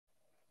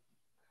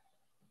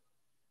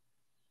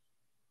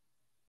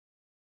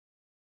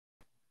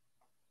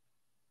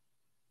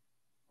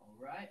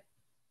right.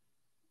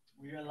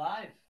 We are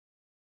live.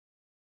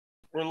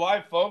 We're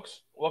live,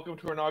 folks. Welcome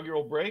to our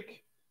inaugural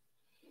break.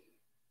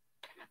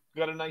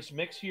 Got a nice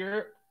mix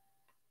here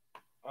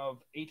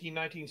of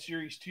 18-19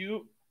 Series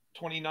 2,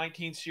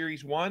 2019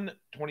 Series 1,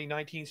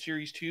 2019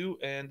 Series 2,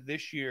 and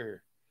this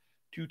year,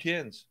 2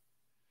 tins.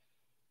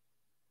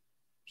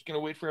 Just going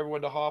to wait for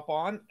everyone to hop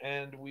on,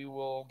 and we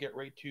will get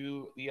right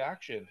to the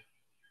action.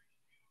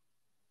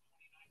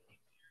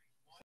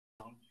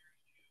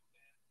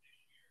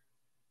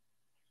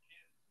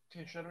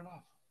 Okay, shut it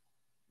off.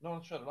 No,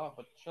 don't shut it off,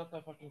 but shut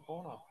that fucking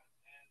phone off.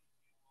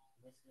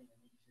 Listening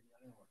and making sure the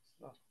other works.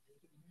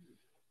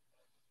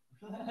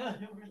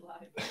 We're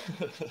live.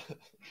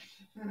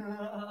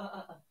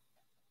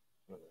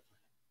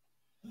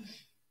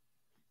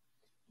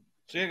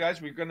 So yeah,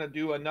 guys, we're gonna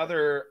do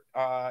another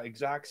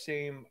exact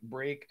same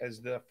break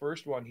as the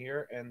first one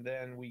here, and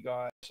then we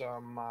got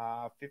some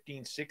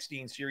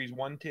 15-16 Series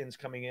 1 tins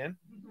coming in.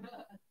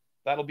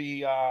 That'll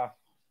be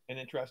an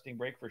interesting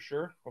break for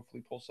sure.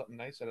 Hopefully pull something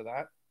nice out of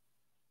that.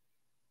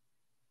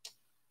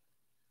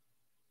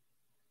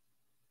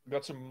 We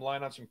got some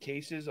line on some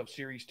cases of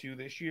Series 2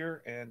 this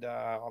year, and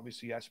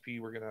obviously SP,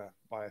 we're gonna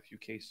buy a few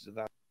cases of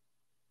that.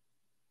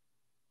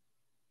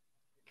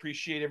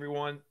 Appreciate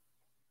everyone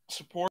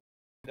support.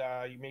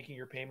 You making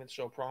your payments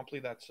so promptly.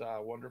 That's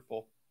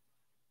wonderful.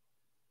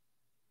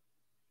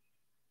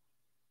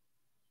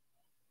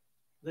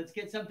 Let's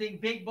get something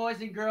big,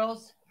 boys and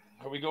girls.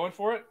 Are we going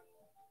for it?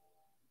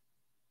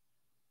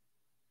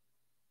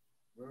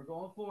 We're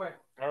going for it.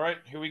 All right,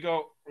 here we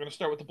go. We're going to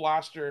start with the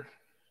blaster,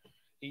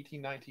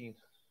 18-19.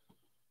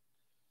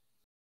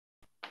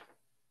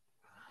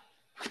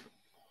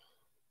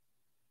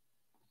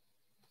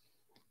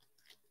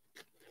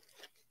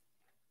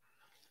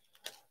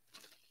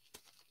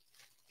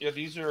 Yeah,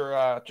 these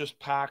are just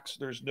packs.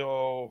 There's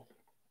no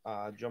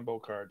jumbo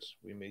cards.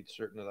 We made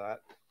certain of that.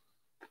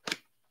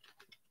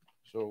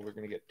 So we're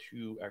going to get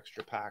 2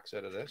 extra packs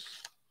out of this.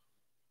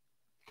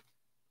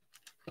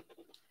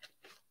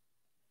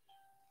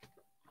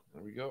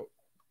 There we go.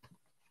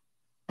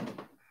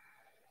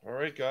 All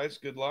right, guys,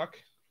 good luck.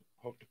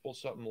 Hope to pull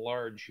something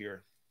large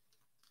here.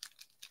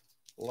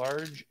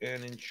 Large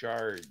and in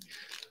charge.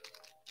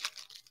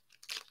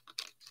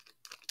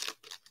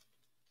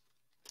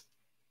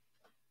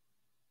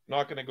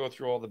 Not going to go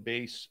through all the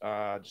base,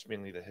 just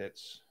mainly the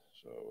hits.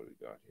 So what do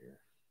we got here?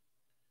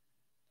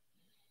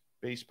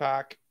 Base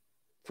pack.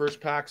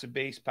 First pack's a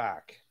base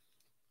pack.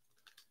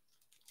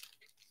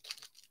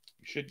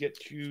 You should get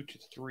 2 to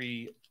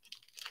 3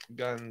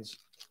 guns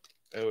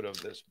out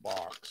of this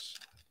box,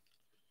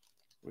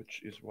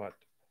 which is what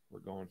we're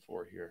going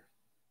for here.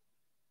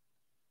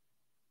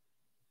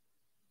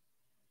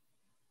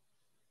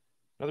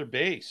 Another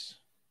base.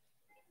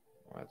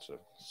 Well, that's a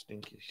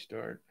stinky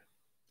start.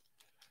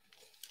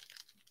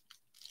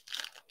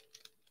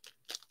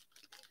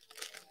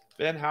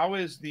 Ben, how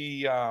is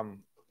the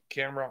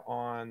camera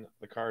on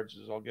the cards?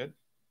 Is all good?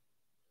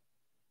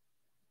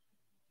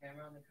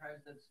 Camera on the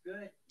cards looks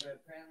good,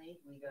 but apparently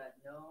we got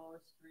no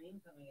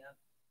stream coming up.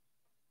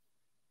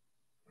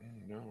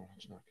 No,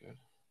 it's not good.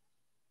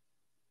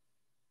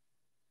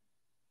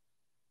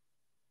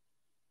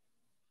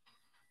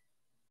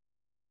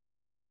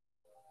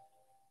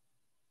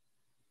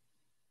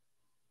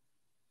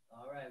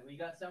 All right, we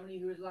got somebody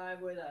who's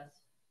live with us.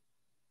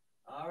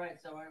 All right,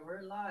 so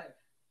we're live.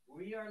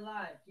 We are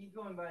live. Keep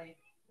going, buddy.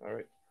 All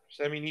right.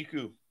 Sami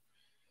Niku.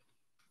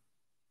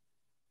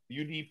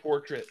 UD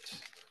Portrait.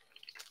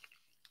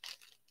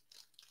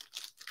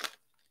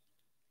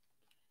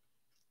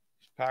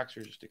 These packs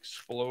are just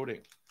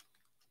exploding.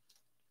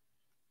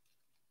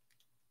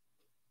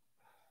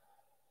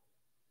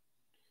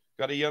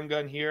 Got a young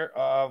gun here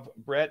of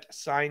Brett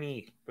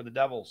Siney for the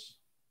Devils.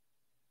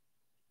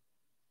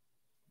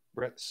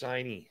 Brett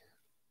Siney.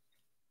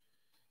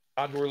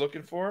 Not who we're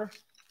looking for,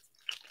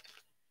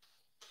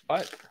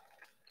 but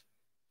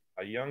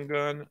a young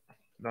gun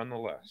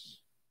nonetheless.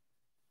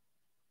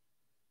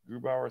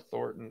 Grubauer,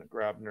 Thornton,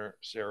 Grabner,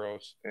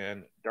 Saros,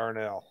 and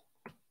Darnell.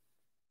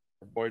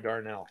 Our boy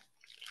Darnell.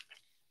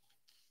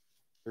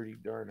 30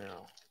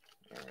 Darnell.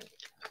 All right.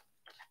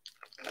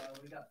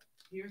 We got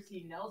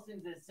Piercy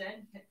Nelson's a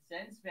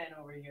Sens fan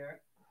over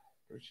here.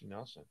 Piercy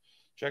Nelson.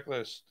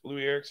 Checklist.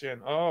 Louis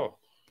Erickson. Oh,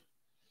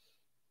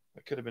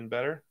 that could have been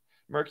better.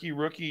 Marquee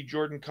rookie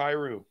Jordan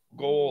Kyrou.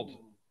 Gold.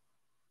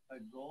 Ooh, a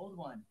gold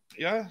one.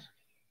 Yeah.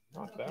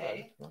 Not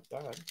Okay. bad. Not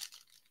bad.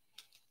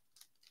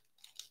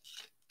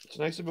 What's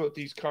nice about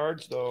these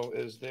cards, though,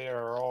 is they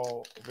are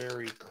all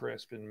very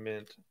crisp and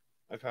mint.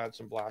 I've had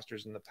some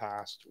blasters in the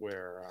past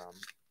where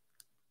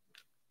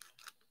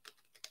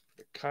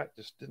the cut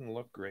just didn't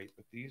look great,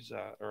 but these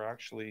are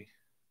actually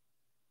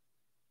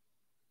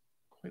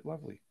quite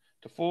lovely.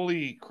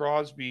 Toffoli,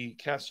 Crosby,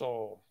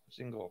 Kessel,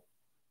 single.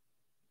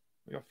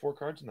 We got 4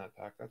 cards in that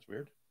pack. That's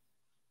weird.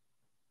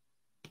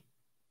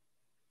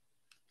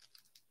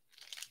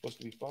 Supposed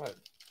to be 5. Hard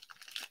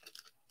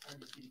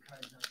to see the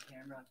cards on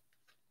camera,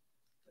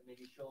 but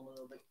maybe show them a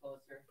little bit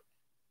closer.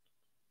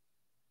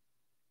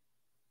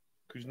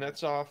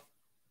 Kuznetsov,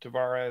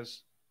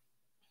 Tavares,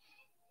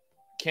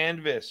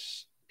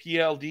 Canvas,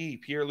 PLD,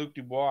 Pierre-Luc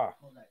Dubois.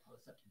 Hold that close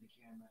up to the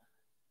camera.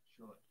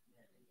 Show it.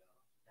 There we go.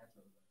 That's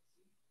what we're going to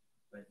see.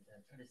 But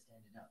try to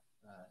stand it up.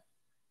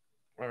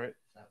 All right.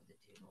 Flat with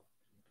the table.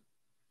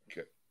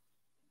 Okay.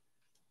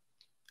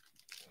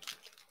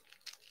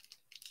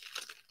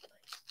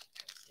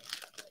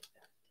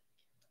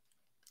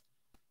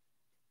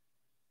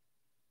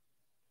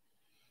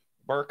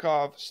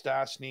 Barkov,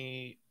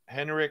 Stastny,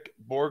 Henrik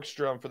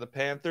Borgstrom for the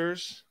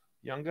Panthers.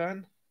 Young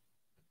gun.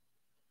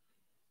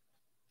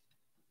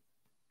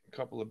 A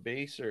couple of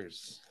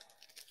basers.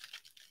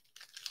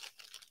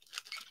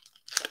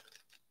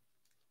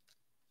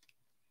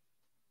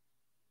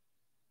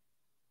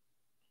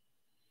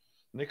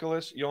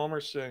 Nicholas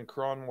Yalmerson,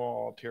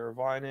 Cronwall,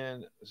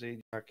 Teravainen,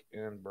 Zajac,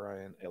 and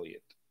Brian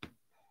Elliott.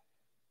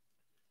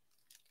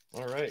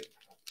 All right.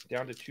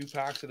 Down to 2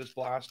 packs of this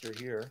blaster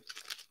here.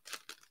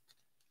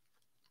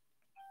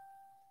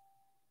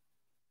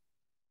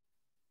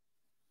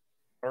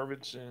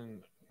 Arvidsson,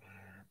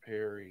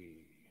 Perry,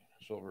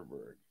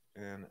 Silverberg,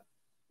 and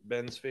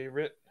Ben's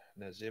favorite,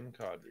 Nazem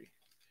Kadri.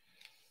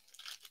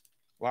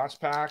 Last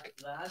pack.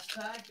 Last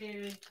pack,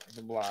 baby.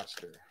 The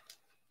blaster.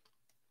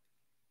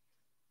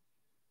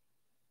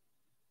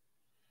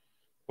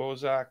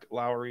 Bozak,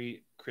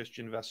 Lowry,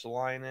 Christian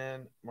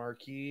Vesalainen,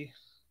 Marquis,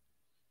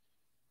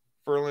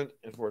 Ferland,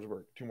 and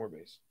Forsberg. 2 more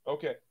base.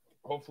 Okay.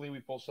 Hopefully we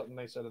pull something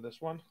nice out of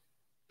this one.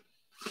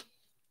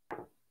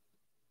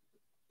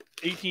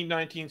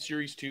 18-19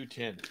 Series 2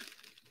 tin.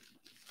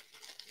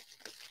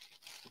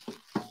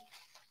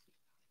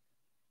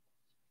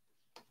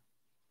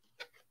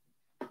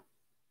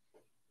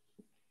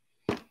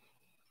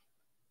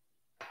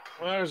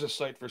 Well, there's a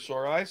sight for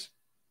sore eyes.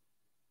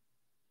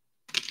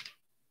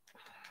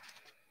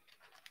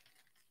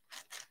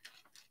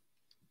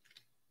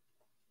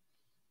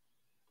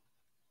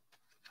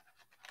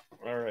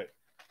 All right.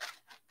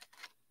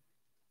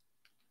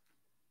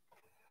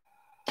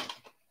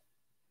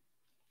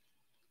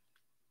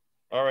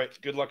 All right.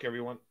 Good luck,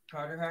 everyone.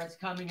 Carter Hart's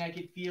coming. I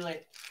can feel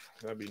it.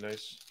 That'd be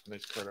nice.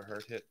 Nice Carter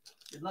Hart hit.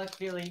 Good luck,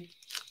 Philly.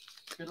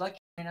 Good luck,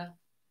 China.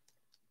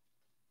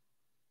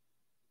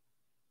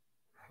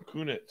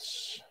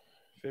 Kunitz,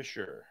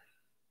 Fisher,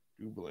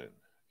 Dublin,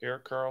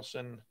 Eric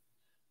Carlson,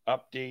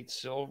 Update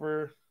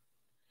Silver,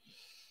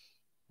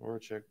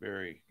 Voracek,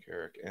 Berry,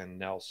 Carrick, and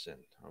Nelson.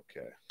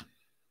 Okay.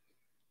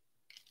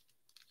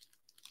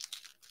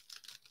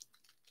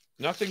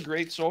 Nothing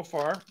great so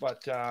far,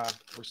 but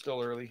we're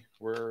still early.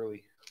 We're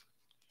early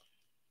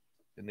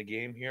in the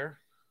game here.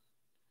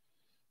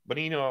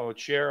 Bonino,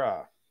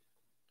 Chera,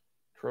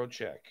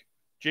 Trocheck,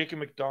 Jacob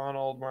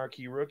McDonald,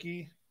 Marquee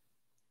Rookie,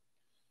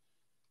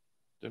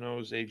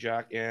 Dano,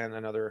 Zajac, and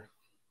another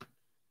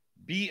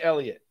B.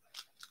 Elliott.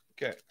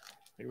 Okay,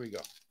 here we go.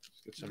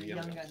 Let's get some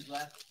young guns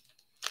left.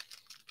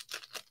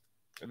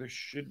 And there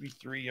should be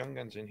 3 young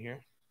guns in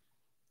here.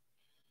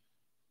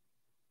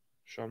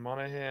 Sean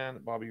Monahan,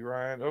 Bobby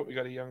Ryan. Oh, we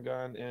got a young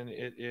gun, and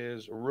it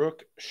is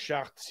Rook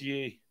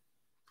Chartier.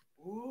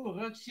 Ooh,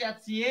 Rook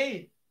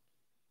Chartier.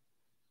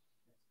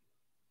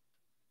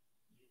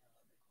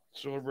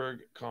 Silverberg,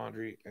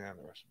 Condry, and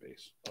the rest of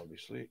base,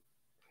 obviously.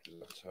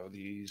 That's how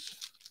these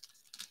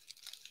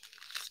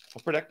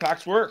Upper Deck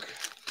packs work.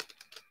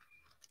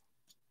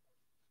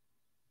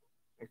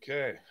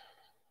 Okay.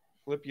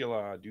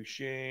 Flipula,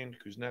 Duchesne,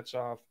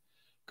 Kuznetsov,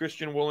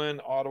 Christian Woolen,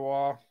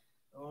 Ottawa.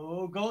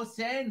 Oh, go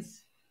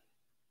Sens.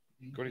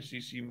 Go to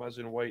CC,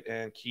 Muzzin White,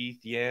 and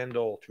Keith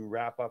Yandel to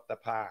wrap up the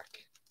pack.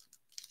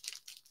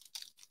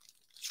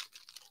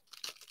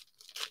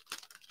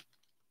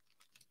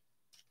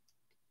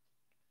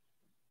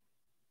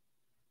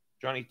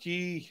 Johnny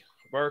T,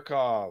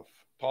 Barkov,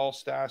 Paul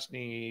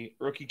Stastny,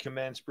 rookie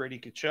commence, Brady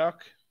Tkachuk.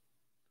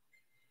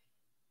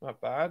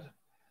 Not bad.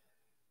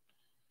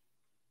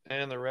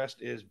 And the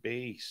rest is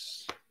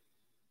base.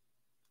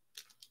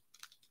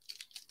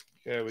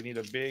 Okay, we need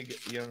a big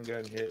young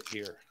gun hit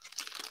here.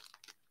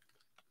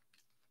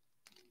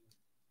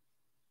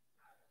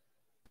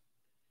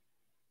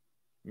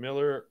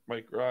 Miller,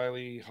 Mike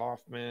Riley,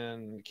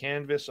 Hoffman,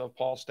 canvas of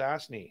Paul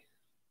Stastny.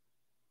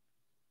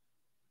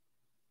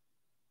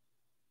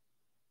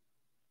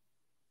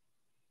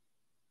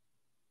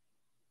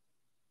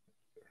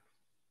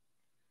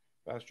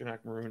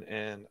 Pasternak, Maroon,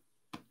 and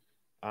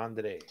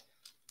Andre.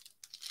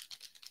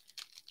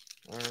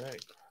 All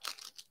right.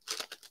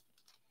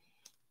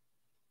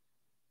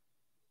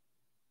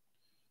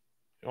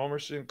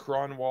 Emerson,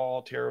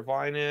 Cronwall,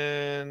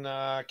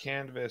 Teravainen,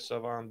 canvas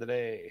of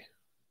Andre.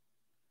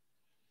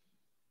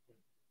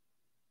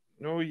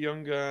 No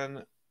young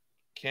gun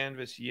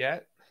canvas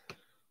yet.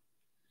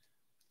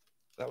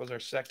 That was our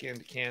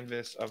second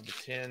canvas of the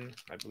tin.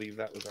 I believe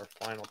that was our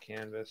final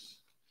canvas.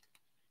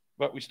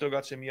 But we still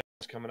got some young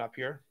guns coming up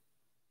here.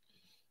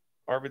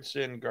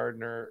 Arvidsson,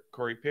 Gardner,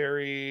 Corey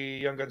Perry,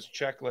 Young Guns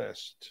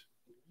checklist.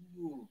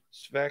 Ooh.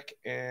 Svek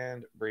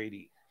and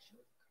Brady.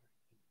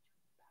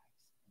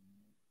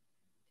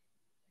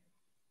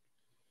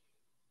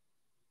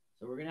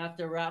 So we're going to have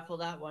to raffle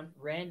that one.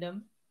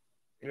 Random.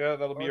 Yeah,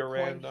 that'll be a coin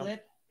random.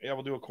 Flip. Yeah,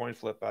 we'll do a coin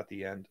flip at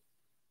the end.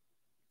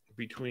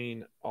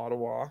 between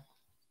Ottawa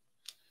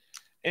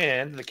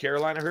and the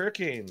Carolina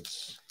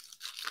Hurricanes.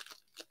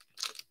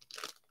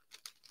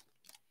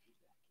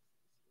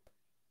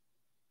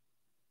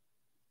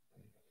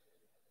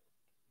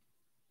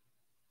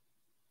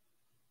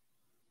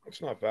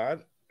 It's not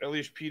bad.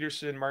 Elias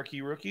Peterson,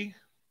 marquee rookie.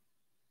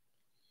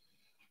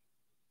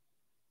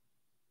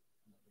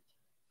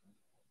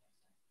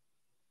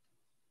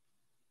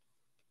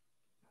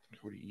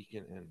 Cody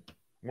Eakin and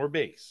more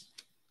base.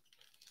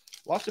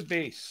 Lots of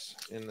base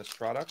in this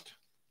product.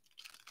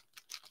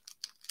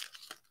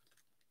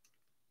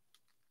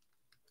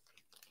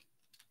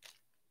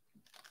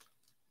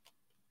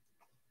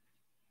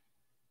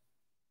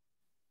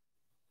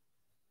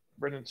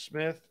 Brendan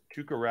Smith,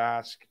 Tuukka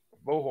Rask,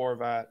 Bo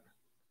Horvat,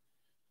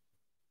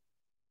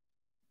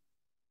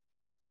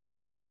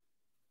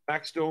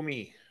 Max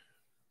Domi,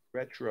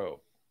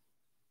 retro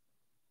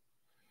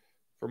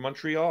for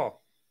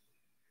Montreal.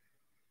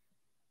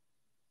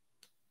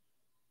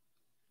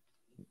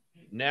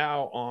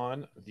 Now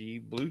on the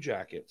Blue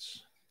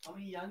Jackets. How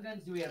many Young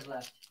Guns do we have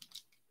left?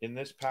 In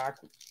this pack,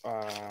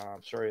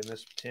 in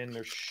this tin,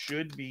 there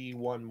should be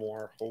one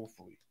more,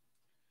 hopefully.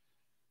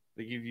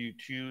 They give you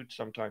 2,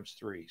 sometimes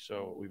 3.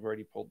 So we've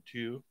already pulled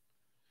 2.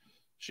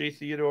 Shea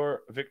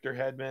Theodore, Victor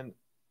Hedman,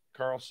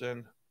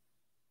 Carlson,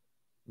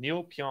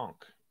 Neil Pionk.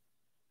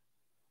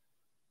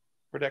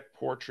 Protect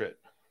Portrait.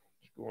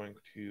 Going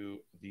to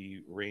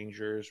the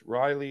Rangers.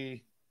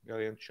 Riley,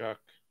 Galchenyuk,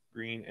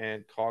 Green,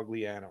 and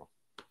Cogliano.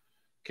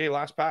 Okay,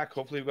 last pack.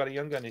 Hopefully we've got a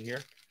Young Gun in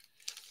here.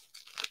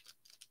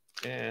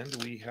 And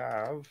we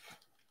have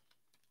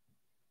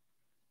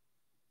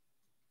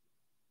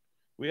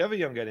a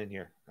Young Gun in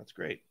here. That's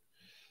great.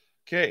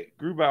 Okay,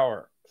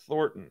 Grubauer,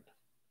 Thornton,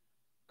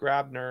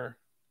 Grabner,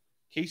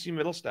 Casey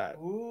Middlestat.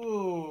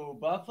 Ooh,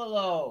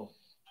 Buffalo.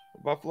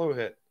 Buffalo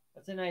hit.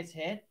 That's a nice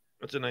hit.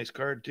 That's a nice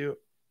card, too.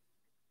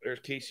 There's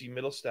Casey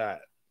Middlestat.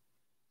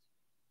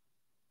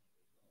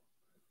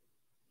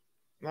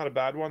 Not a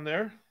bad one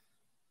there.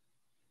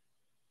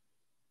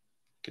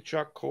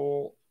 Kachuk,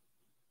 Cole,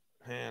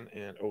 Han,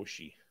 and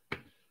Oshie.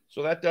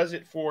 So that does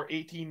it for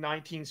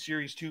 18-19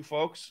 Series 2,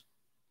 folks.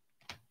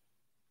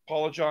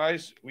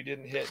 Apologize. We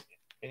didn't hit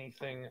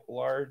anything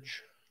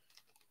large.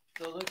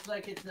 So it looks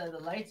like it's the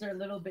lights are a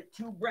little bit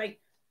too bright.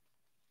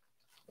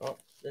 Oh,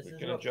 we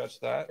can adjust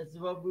that. This is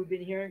what we've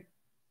been hearing.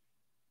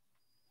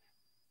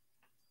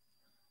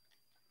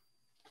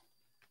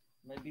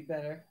 Might be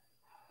better.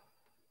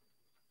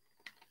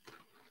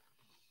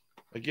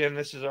 Again,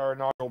 this is our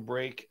inaugural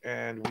break,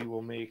 and we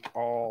will make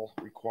all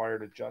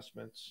required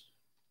adjustments.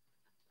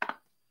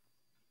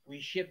 We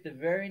ship the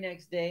very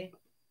next day.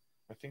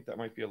 I think that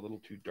might be a little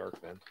too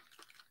dark then.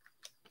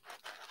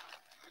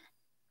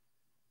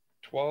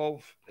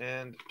 12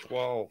 and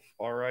 12.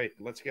 All right,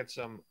 let's get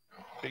some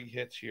big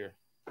hits here.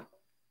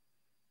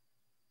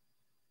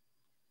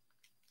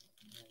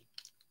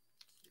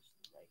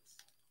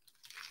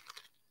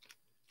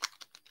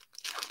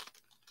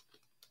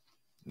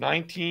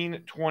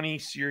 (1920)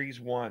 Series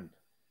 1.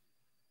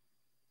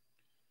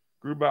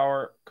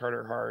 Grubauer,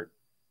 Carter Hart,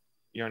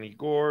 Yanni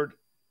Gourde,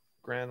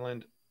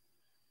 Granlund,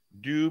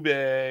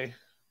 Dubé.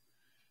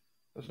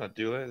 That's not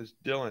Dubé, that's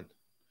Dylan.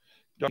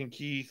 Duncan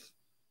Keith,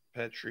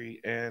 Petrie,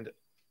 and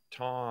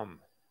Tom.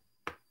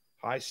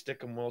 Hi,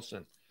 Stickum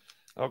Wilson.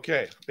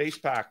 Okay, base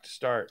pack to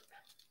start.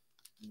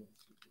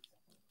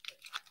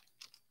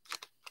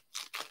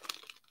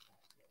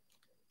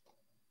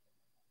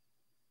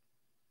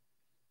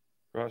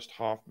 Rust,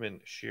 Hoffman,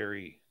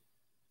 Sherry.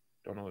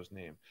 Don't know his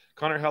name.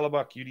 Connor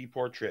Hellebuck, UD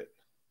Portrait.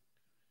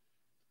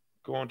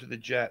 Going to the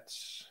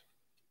Jets.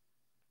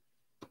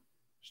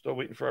 Still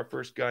waiting for our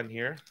first gun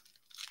here.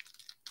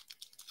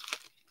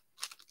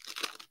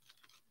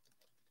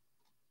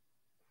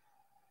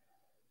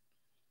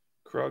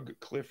 Krug,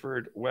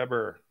 Clifford,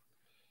 Weber.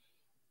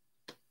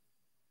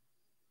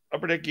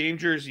 Upper Deck game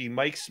jersey,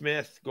 Mike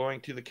Smith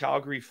going to the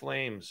Calgary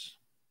Flames.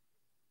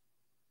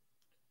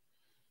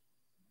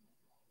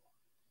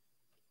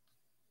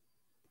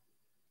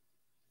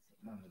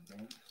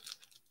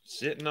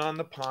 Sitting on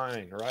the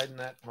pine, riding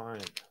that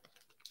pine.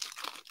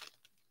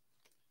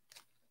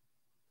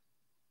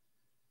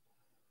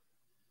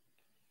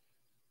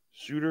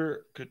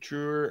 Suter,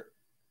 Couture,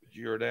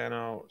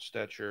 Giordano,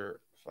 Stetcher,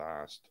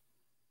 Fast.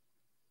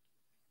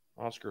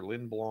 Oscar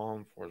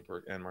Lindblom,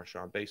 Forsberg, and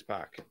Marchand. Base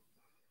pack.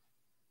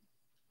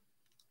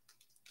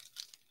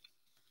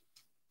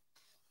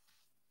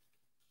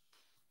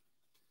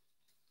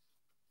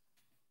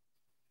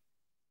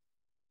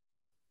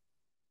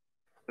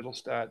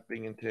 Middlestat,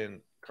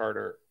 Binghamton,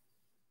 Carter,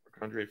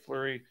 Andre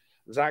Fleury.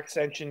 Zach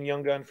Senchen,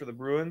 Young Gun for the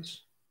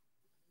Bruins.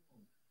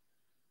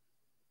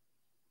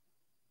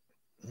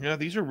 Yeah,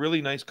 these are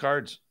really nice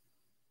cards.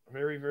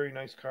 Very, very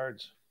nice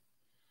cards.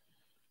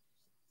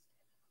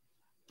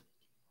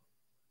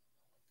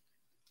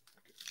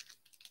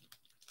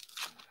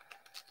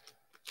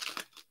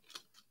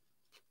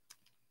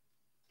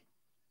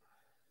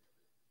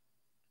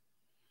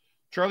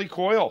 Charlie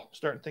Coyle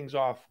starting things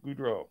off.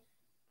 Goudreau,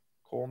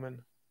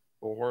 Coleman,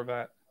 Bo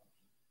Horvat.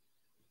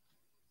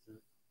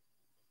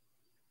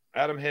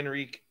 Adam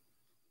Henrique.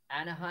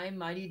 Anaheim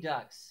Mighty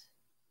Ducks.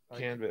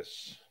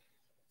 Canvas.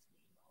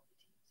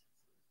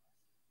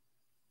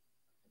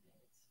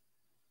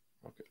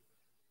 Okay.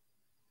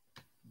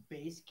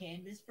 Base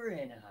canvas for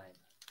Anaheim.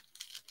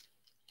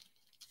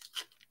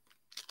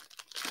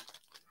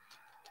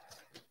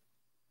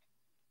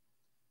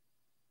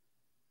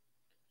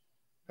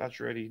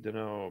 Pacioretty,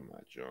 Dano,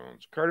 Matt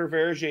Jones. Carter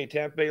Verge,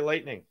 Tampa Bay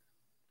Lightning.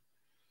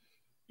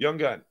 Young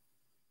Gun.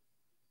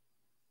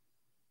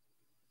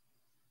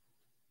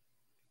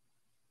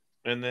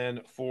 And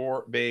then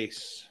for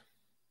base.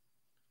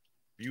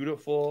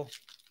 Beautiful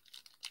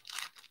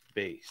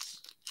base.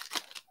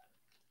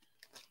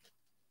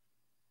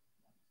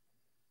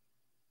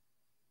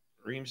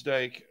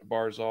 Riemsdyk,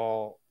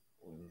 Barzal,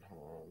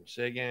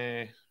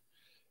 Seguin.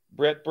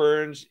 Brett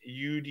Burns,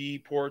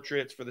 UD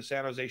portraits for the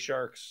San Jose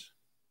Sharks.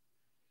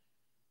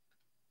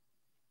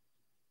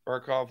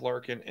 Barkov,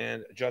 Larkin,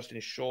 and Justin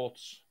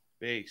Schultz,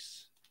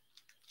 base.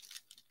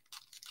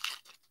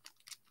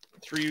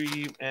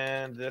 3,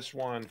 and this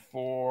one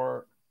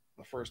for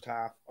the first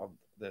half of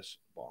this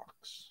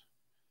box.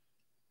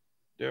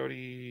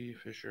 Doughty,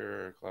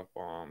 Fisher,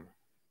 Klefbom,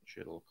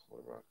 Schittle,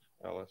 Klerbach,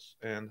 Ellis,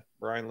 and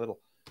Brian Little.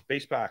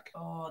 Base pack.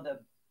 Oh, the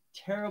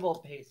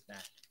terrible base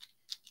pack.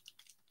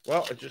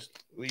 Well, it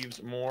just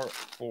leaves more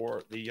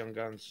for the Young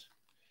Guns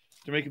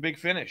to make a big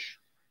finish.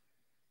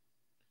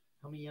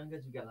 How many Young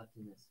Guns we got left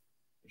in this?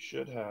 We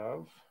should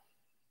have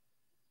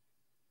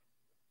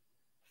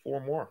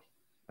 4 more,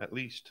 at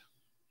least.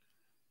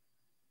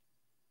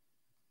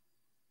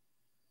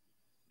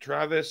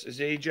 Travis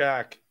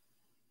Zajac,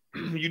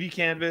 UD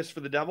canvas for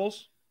the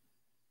Devils.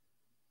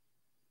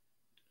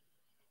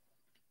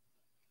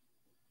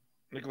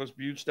 Nicholas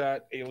Bjugstad,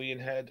 Alien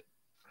Head.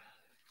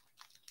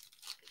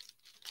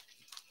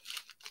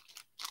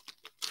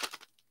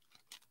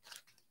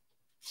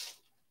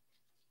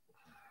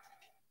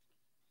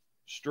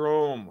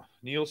 Strome,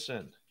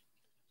 Nielsen,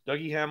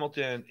 Dougie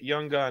Hamilton,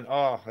 Young Gun.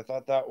 Oh, I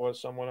thought that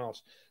was someone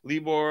else.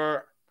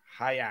 Libor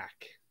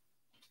Hayak,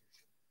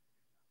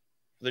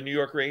 the New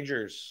York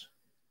Rangers.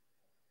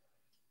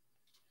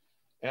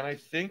 And I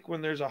think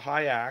when there's a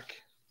Hayak,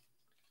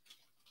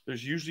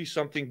 there's usually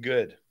something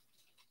good.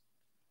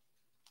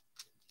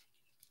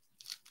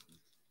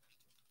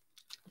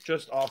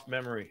 Just off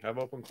memory. I've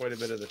opened quite a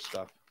bit of this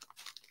stuff.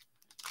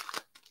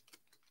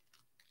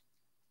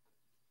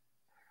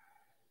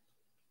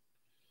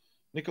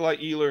 Nikolai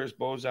Ehlers,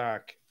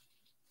 Bozak,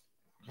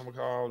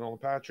 Kamakawa, Nolan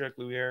Patrick,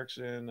 Louis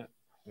Erickson,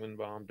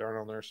 Lindbaum,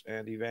 Darnell Nurse,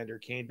 and Evander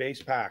Kane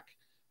base pack.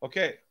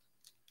 Okay.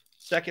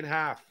 Second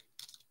half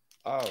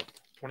of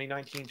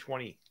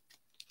 2019-20.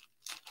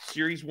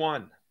 Series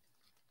 1.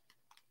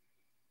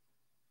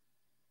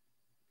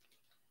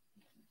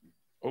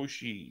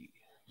 Oshie,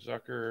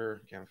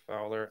 Zucker, Cam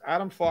Fowler,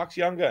 Adam Fox,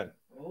 Young Gun.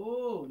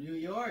 Oh, New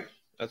York.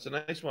 That's a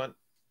nice one.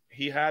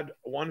 He had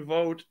 1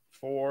 vote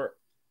for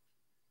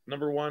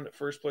number 1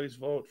 first place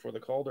vote for the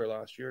Calder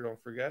last year.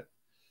 Don't forget.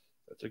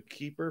 That's a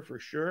keeper for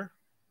sure.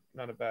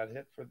 Not a bad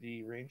hit for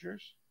the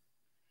Rangers.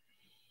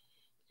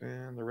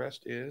 And the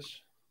rest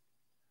is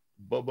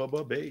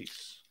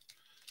base.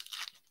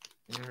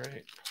 All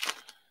right.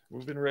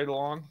 Moving right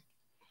along.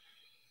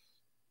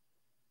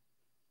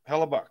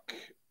 Hellebuck,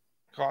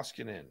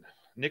 Koskinen,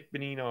 Nick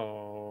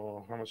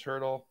Bonino, Thomas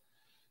Hurdle.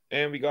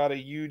 And we got a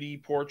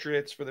UD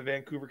portraits for the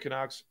Vancouver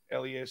Canucks,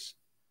 Elias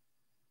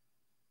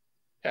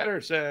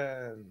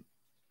Pettersson.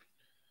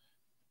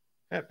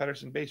 Yeah,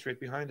 Pettersson base right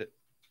behind it.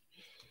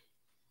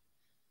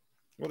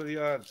 What are the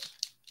odds?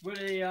 What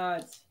are the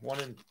odds? 1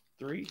 in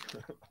 3.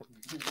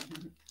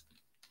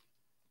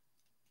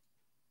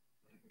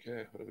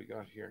 Okay, what do we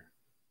got here?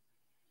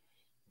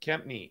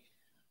 Kempney,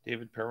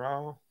 David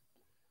Perron,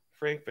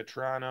 Frank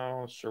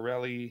Vetrano,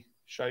 Sorelli,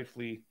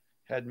 Scheifele,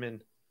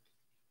 Hedman,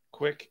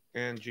 Quick,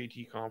 and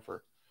JT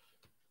Compher.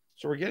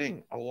 So we're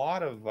getting a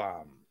lot of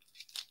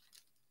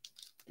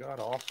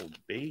god-awful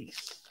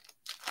base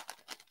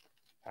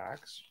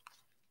packs.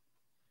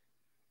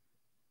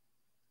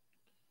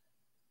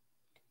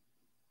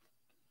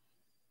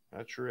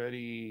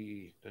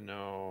 Pacioretty,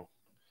 Dano.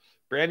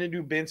 Brandon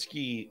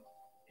Dubinsky,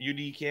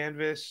 UD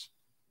Canvas,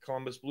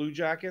 Columbus Blue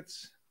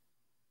Jackets.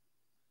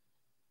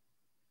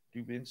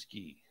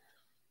 Dubinsky,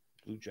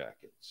 Blue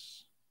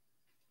Jackets.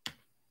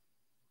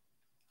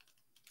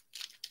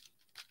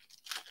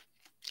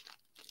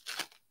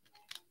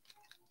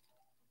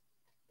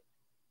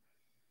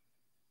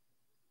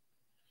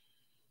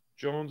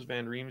 Jones,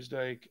 Van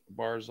Riemsdyk,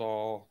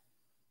 Barzal.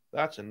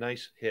 That's a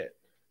nice hit.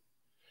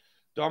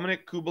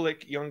 Dominic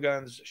Kubalik, Young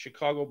Guns,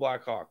 Chicago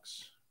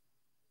Blackhawks.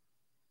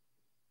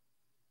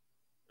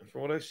 And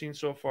from what I've seen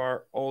so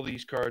far, all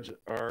these cards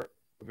are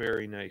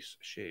very nice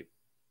shape.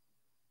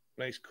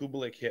 Nice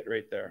Kubalik hit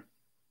right there.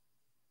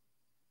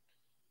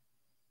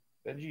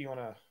 Benji, you want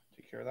to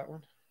take care of that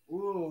one?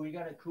 Ooh, we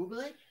got a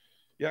Kubalik?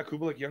 Yeah,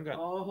 Kubalik, Young Gun.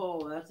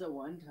 Oh, that's a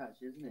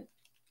one-touch, isn't it?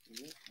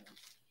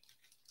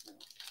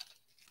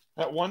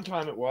 At one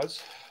time it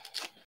was.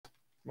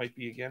 Might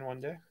be again one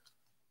day.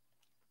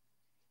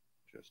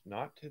 Just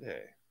not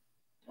today.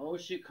 Oh,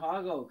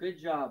 Chicago.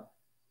 Good job.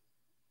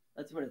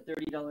 That's what, a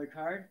 $30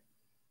 card?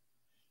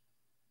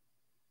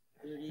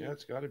 30. Yeah,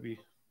 it's got to be.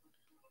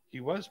 He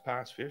was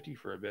past 50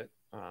 for a bit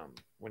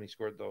when he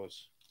scored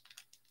those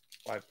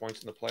 5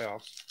 points in the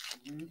playoffs.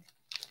 Mm-hmm.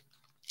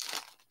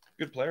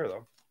 Good player,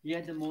 though. He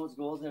had the most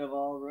goals out of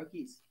all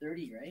rookies.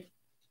 30, right?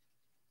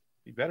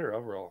 He better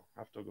overall.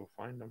 Have to go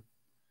find him.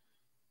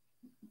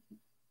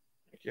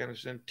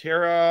 Anderson.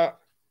 Tara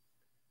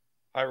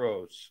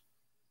Hirose.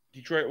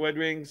 Detroit Red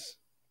Wings.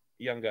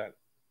 Young gun.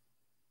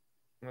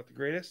 Not the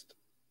greatest,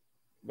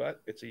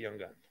 but it's a young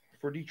gun.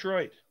 For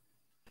Detroit.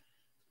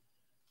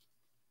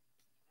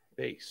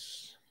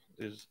 Base.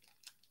 This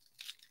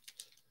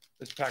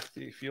pack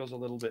feels a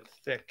little bit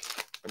thick.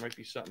 There might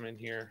be something in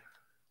here.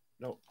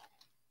 Nope.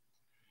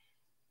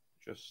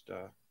 Just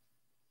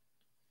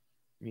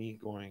me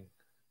going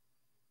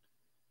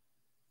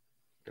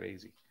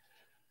crazy.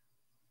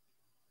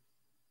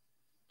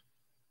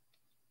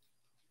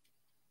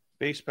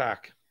 Base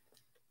pack.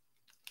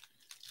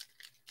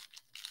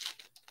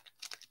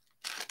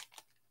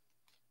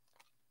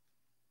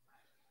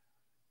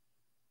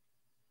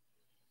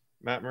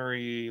 Matt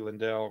Murray,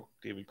 Lindell,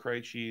 David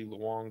Krejci,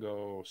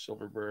 Luongo,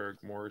 Silverberg,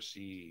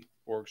 Morrissey,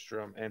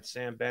 Borgstrom, and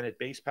Sam Bennett.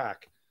 Base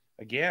pack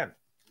again.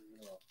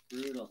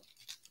 Brutal.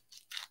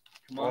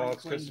 Come on,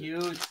 Quinn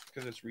Hughes.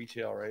 Because it's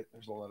retail, right?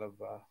 There's a lot of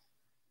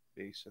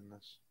base in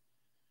this.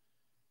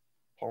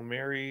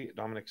 Palmieri,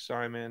 Dominic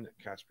Simon,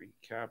 Kasperi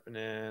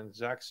Kapanen,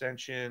 Zach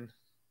Senchin.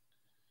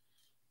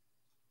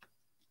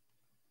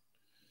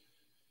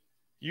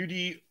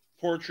 UD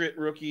portrait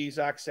rookie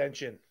Zach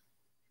Senchin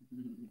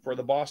for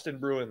the Boston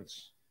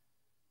Bruins.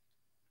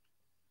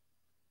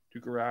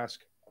 Tuukka Rask,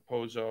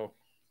 Pozo,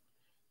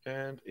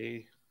 and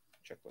a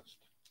checklist.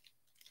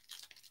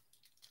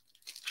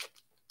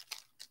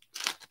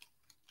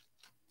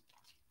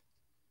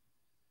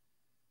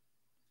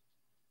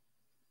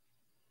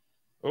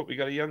 Oh, we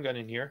got a young gun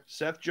in here.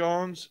 Seth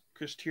Jones,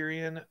 Chris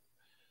Tirian,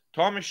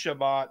 Thomas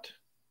Chabot,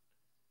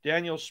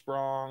 Daniel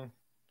Sprong,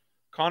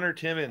 Connor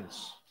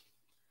Timmins.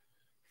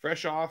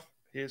 Fresh off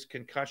his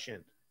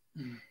concussion.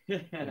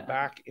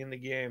 Back in the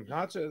game.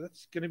 That's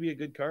going to be a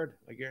good card,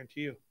 I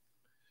guarantee you.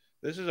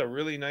 This is a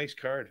really nice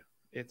card.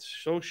 It's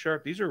so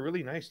sharp. These are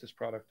really nice, this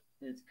product.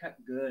 It's cut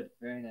good.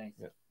 Very nice.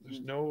 Yeah. There's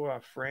no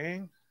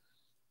fraying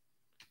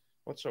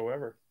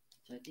whatsoever.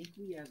 So I think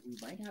we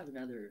might have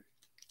another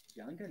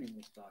young gun in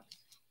this box.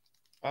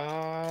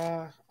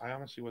 I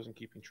honestly wasn't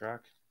keeping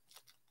track.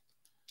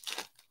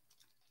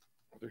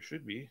 There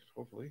should be,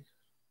 hopefully.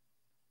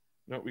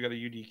 No, we got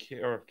a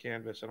UD or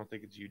canvas. I don't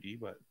think it's UD,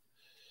 but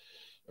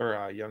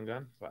or young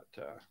gun. But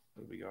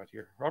what do we got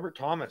here? Robert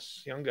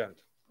Thomas, young gun.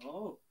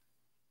 Oh.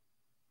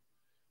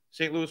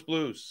 St. Louis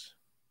Blues.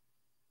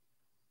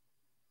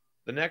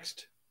 The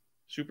next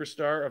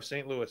superstar of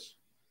St. Louis.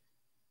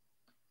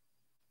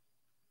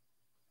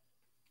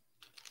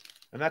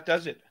 And that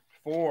does it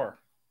for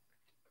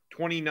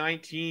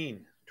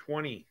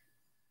 2019-20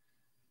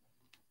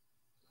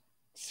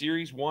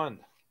 Series 1.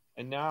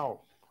 And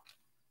now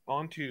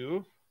on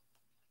to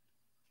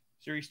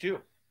Series 2.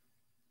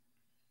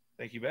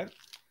 Thank you, Ben.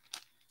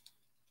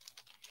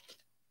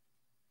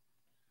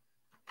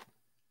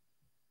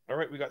 All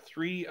right, we got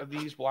 3 of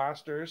these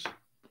blasters.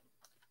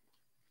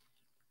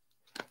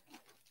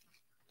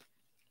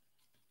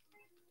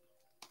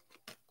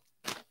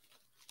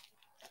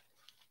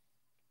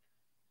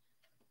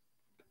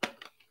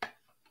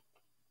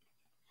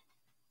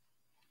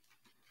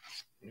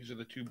 These are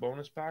the 2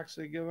 bonus packs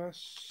they give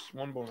us.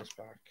 1 bonus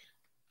pack.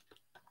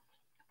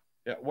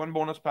 Yeah, 1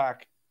 bonus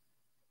pack.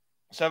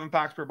 7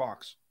 packs per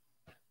box.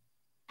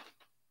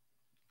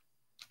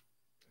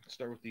 Let's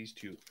start with these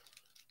 2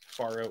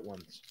 far out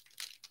ones.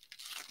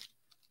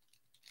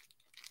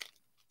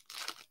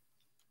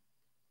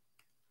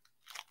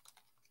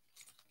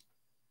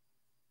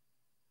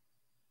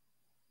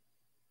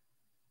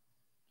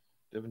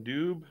 Devin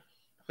Dube,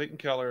 Clayton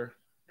Keller,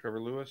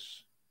 Trevor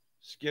Lewis,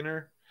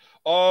 Skinner.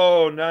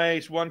 Oh,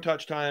 nice. 1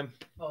 touch time.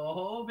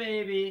 Oh,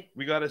 baby.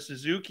 We got a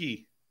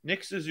Suzuki.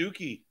 Nick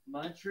Suzuki.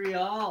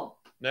 Montreal.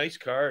 Nice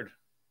card.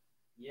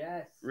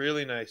 Yes.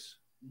 Really nice.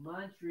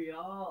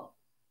 Montreal.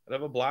 I'd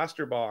have a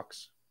blaster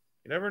box.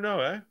 You never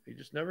know, eh? You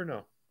just never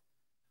know.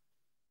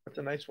 That's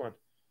a nice one.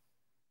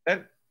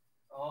 And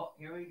oh,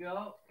 here we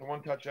go. The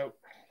 1 touch out.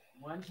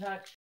 1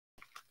 touch.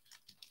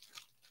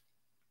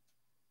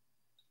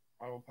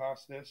 I will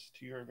pass this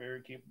to your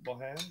very capable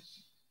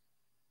hands.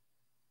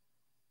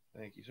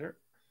 Thank you, sir.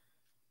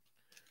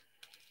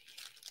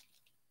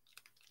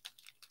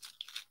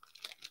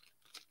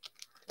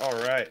 All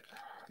right.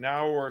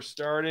 Now we're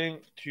starting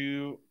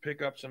to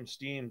pick up some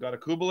steam. Got a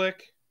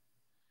Kubalik,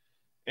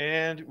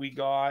 and we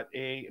got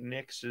a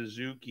Nick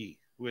Suzuki,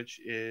 which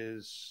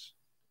is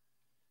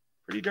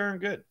pretty darn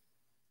good.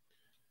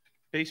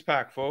 Base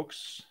pack,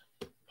 folks.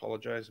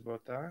 Apologize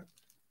about that.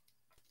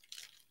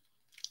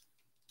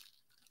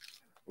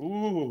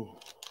 Ooh,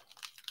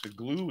 the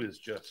glue is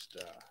just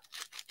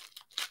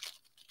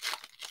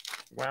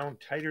wound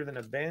tighter than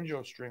a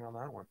banjo string on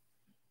that one.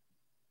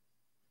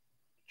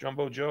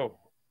 Jumbo Joe.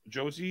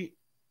 Josie,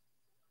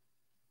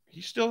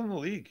 he's still in the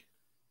league.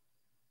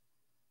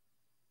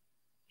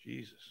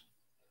 Jesus.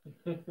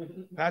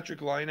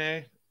 Patrick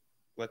Laine,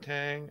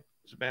 Letang,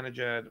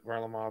 Zibanejad,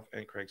 Varlamov,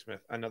 and Craig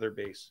Smith. Another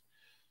base.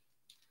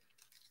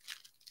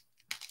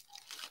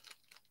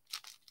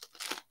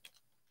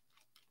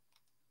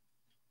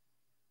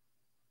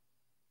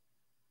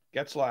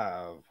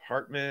 Getzlav,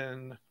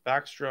 Hartman,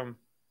 Backstrom,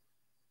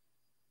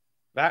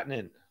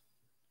 Vatanen,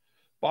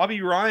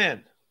 Bobby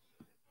Ryan,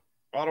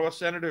 Ottawa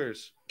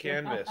Senators,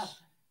 canvas.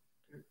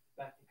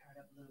 Back the card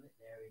up a little bit.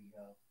 There we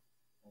go.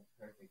 That's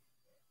perfect.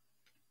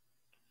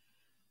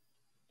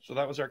 So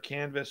that was our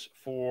canvas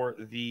for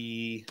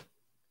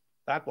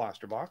that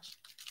blaster box.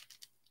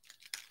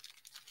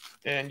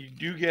 And you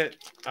do get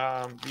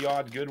the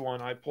odd good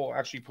one. I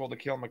actually pulled a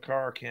Cale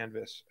Makar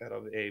canvas out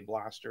of a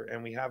blaster,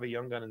 and we have a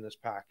young gun in this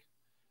pack.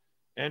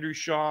 Andrew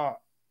Shaw,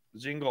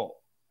 Zingle,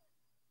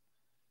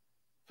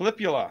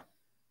 Filipula,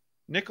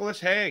 Nicholas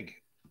Hague,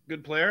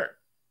 good player,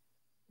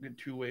 good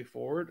two-way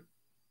forward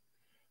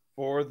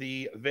for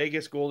the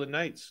Vegas Golden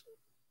Knights.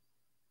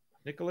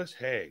 Nicholas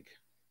Hague.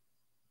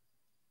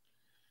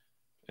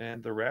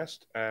 And the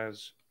rest,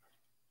 as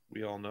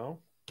we all know,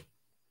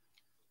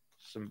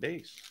 some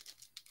base.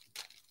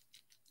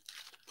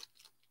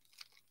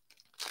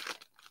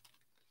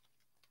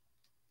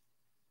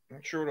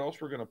 Not sure what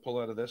else we're going to pull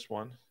out of this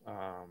one.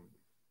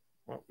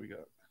 Well, we got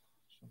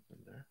something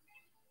there.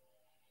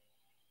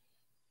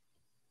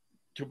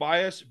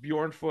 Tobias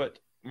Bjornfoot,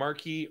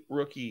 marquee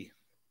rookie,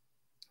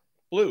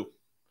 blue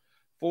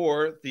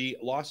for the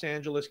Los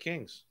Angeles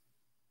Kings.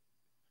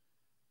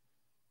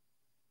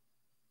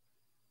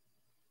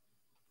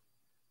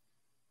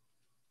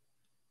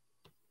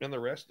 And the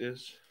rest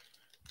is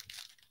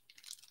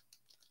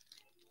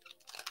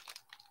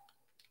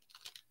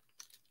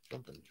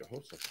something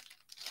Jehoshaphat.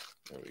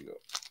 There we go.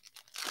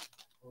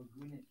 Well,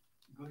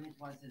 Gunit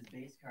wants his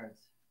base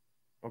cards.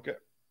 Okay.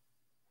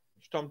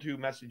 Just tell him to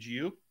message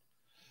you.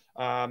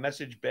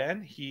 Message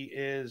Ben. He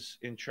is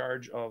in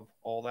charge of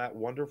all that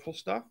wonderful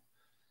stuff.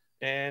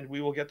 And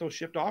we will get those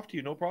shipped off to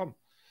you. No problem.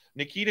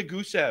 Nikita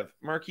Gusev,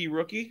 marquee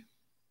rookie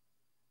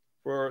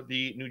for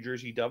the New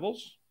Jersey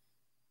Devils.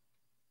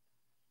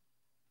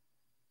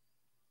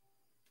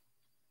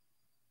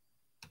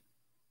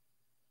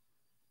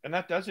 And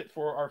that does it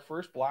for our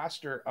first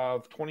blaster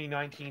of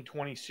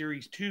 2019-20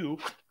 Series 2.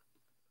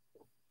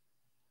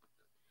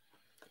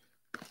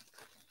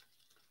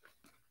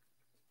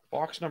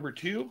 Box number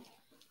 2.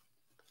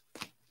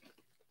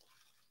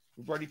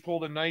 We've already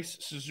pulled a nice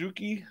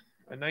Suzuki,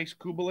 a nice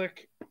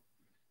Kubalik,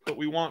 but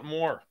we want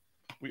more.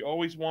 We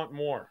always want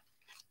more.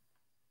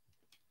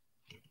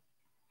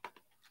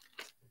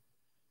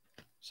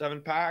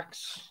 7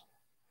 packs.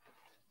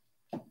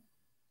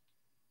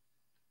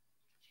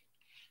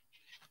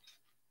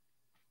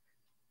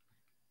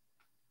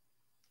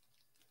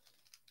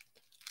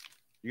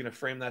 You gonna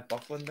frame that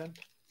Bufflin, Ben?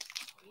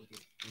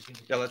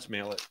 Yeah, let's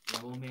mail it.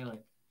 Yeah, we'll mail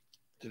it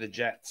to the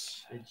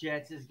Jets. The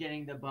Jets is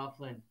getting the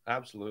Bufflin.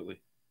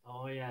 Absolutely.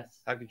 Oh yes.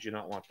 How could you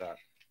not want that?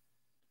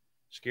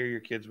 Scare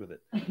your kids with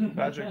it.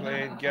 Patrick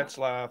Lane,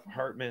 Getzlaff,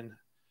 Hartman,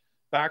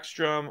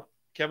 Backstrom,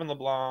 Kevin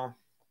LeBlanc,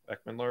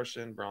 Ekman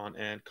Larson, Braun,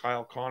 and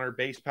Kyle Connor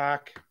base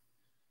pack.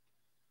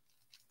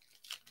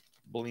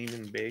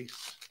 Bleeman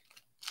base.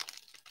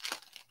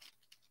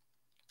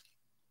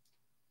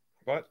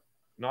 But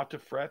not to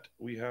fret,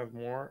 we have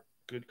more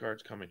good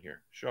cards coming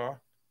here. Shaw,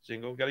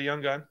 Zingle, got a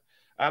young gun.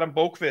 Adam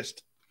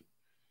Boqvist.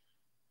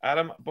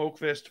 Adam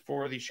Boqvist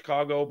for the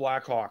Chicago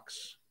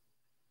Blackhawks.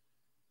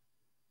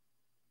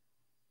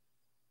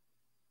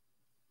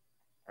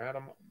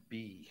 Adam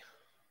B.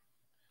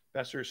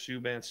 Besser,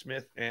 Subban,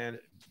 Smith, and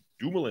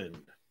Dumoulin.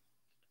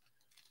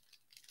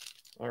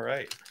 All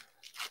right.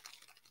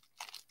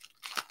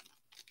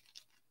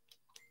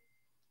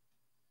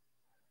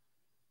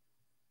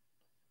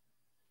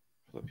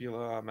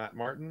 Filipula, Matt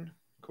Martin,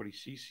 Cody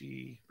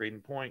Ceci, Braden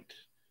Point,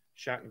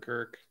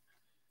 Shattenkirk,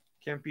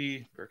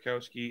 Kempe,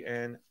 Berkowski,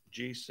 and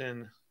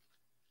Jason,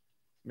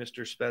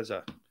 Mr.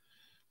 Spezza.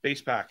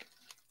 Base pack.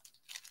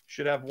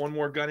 Should have one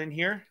more gun in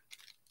here.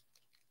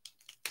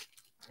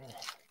 Oh, my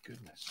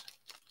goodness.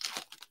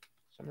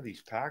 Some of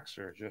these packs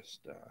are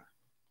just,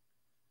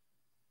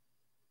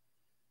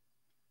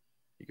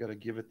 you got to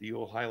give it the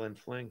old Highland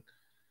fling.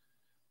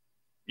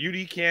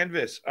 UD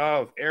canvas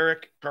of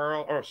Eric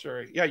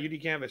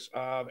UD canvas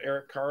of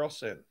Erik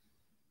Karlsson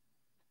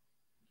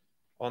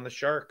on the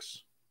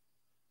Sharks,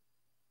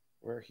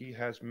 where he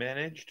has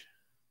managed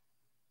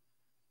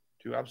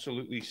to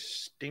absolutely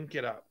stink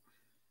it up.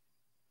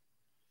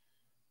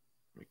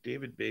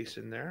 McDavid base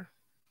in there.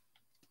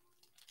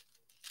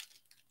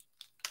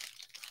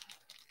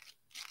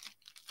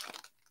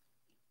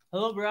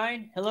 Hello,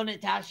 Brian. Hello,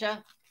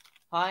 Natasha.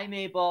 Hi,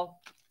 Maple.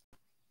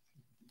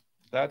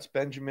 That's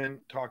Benjamin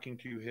talking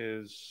to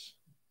his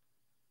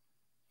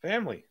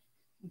family,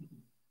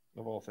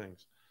 of all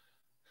things.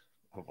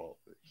 Of all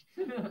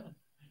things.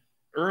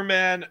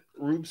 Erman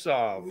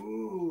Rubtsov.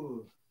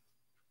 Ooh.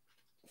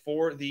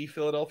 For the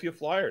Philadelphia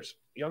Flyers.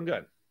 Young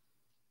gun.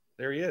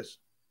 There he is.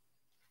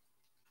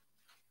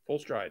 Full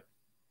stride.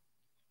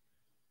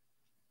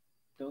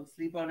 Don't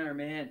sleep on our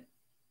man.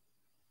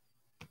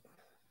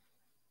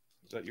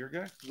 that your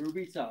guy?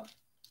 Ruby Soft.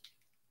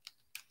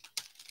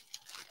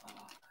 Oh,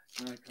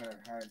 it's not Carter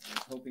Hart. I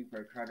was hoping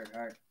for a Carter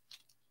Hart.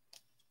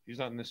 He's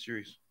not in this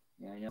series.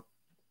 Yeah, I know.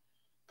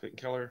 Clayton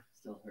Keller.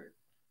 Still hurt.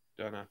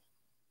 Dunna.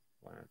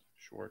 Land.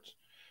 Schwartz.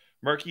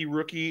 Marquee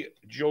rookie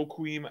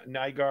Joakim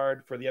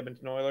Nygaard for the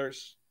Edmonton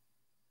Oilers.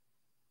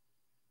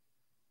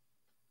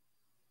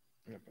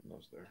 I'm going to put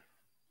those there.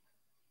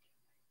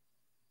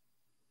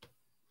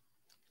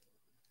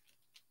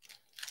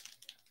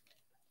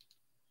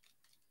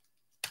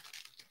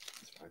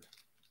 That's fine.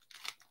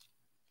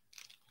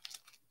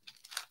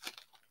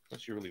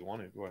 Unless you really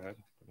want it, go ahead.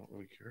 I don't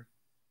really care.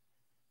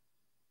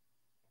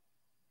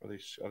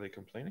 Are they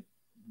complaining?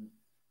 Mm-hmm.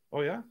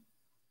 Oh, yeah?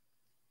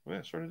 Oh,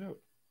 yeah, sort it out.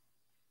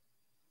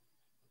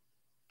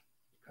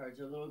 Cards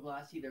are a little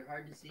glossy. They're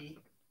hard to see.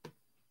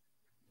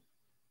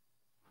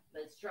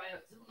 Let's try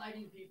out some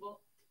lighting,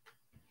 people.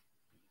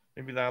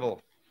 Maybe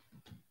that'll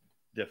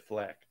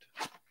deflect.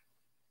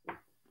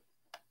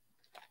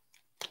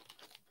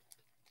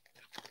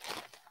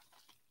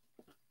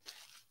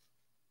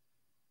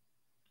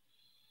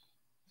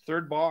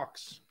 Third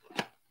box.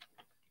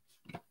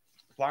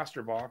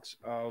 Plaster box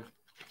of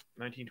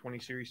 1920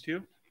 Series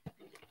 2.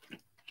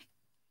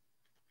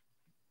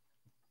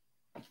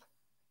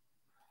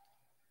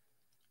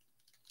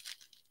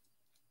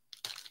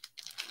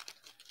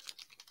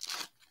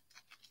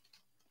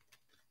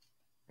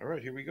 All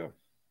right, here we go.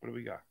 What do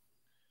we got?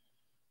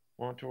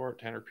 Montour,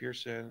 Tanner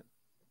Pearson,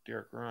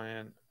 Derek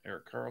Ryan,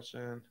 Erik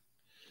Karlsson.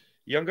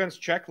 Young Guns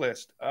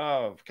checklist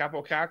of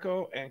Kaapo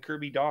Kakko and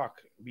Kirby Dach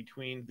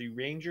between the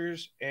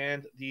Rangers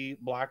and the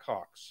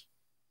Blackhawks.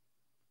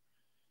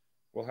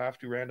 We'll have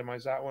to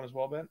randomize that one as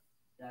well, Ben.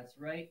 That's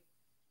right.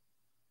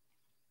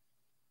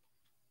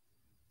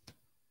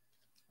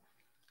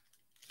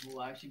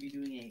 We'll actually be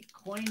doing a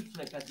coin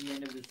flip at the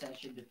end of the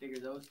session to figure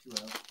those two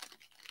out.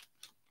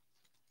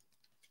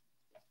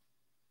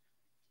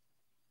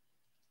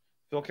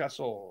 Phil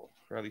Kessel,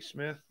 Riley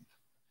Smith,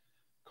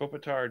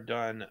 Kopitar,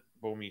 Dunn,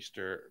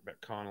 Bouwmeester, Beck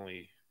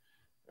Connolly,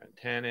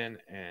 Rantanen,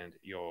 and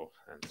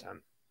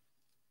Johansson.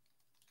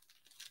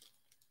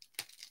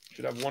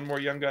 Should have one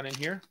more Young Gun in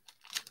here.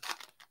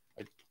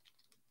 I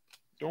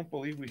don't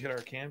believe we hit our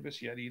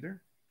canvas yet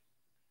either.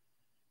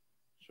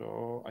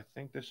 So I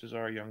think this is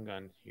our Young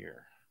Gun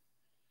here.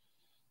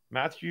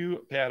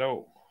 Matthew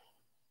Perreault.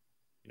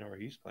 You know where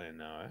he's playing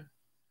now, eh?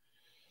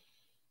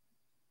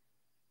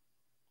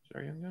 Is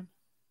our Young Gun?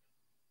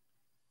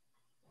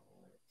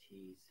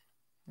 Jeez.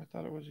 I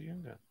thought it was a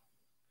Young Gun.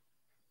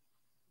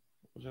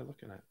 What was I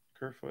looking at?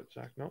 Kerfoot,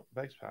 Zach. No,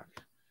 Bags Pack.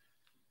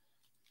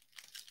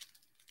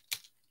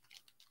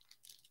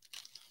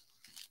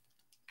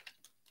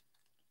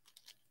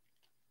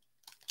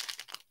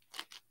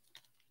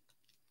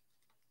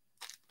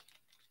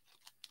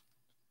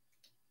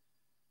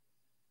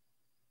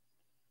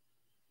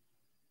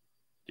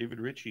 David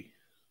Ritchie.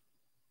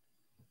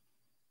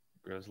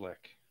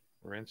 Grzelcyk.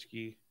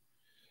 Werenski.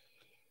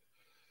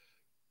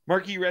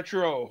 Marquee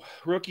Retro,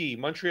 rookie,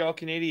 Montreal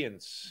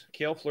Canadiens,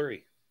 Cale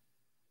Fleury.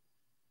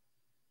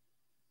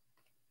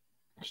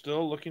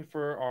 Still looking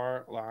for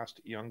our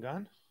last Young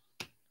Gun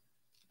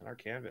and our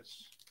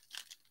canvas.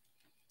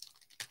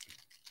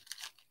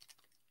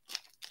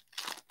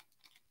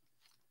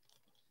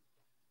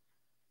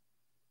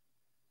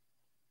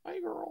 Hi,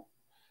 girl.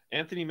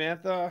 Anthony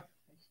Mantha,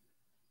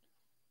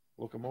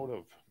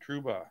 Locomotive,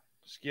 Trouba,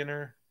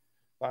 Skinner,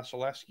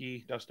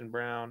 Vasilevsky, Dustin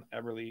Brown,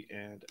 Eberle,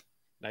 and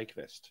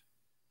Nyquist.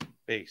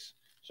 Base.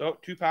 So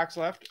 2 packs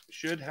left.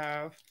 Should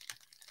have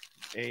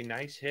a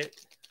nice hit,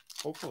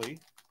 hopefully,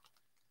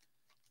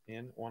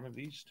 in one of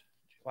these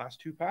last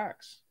 2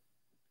 packs.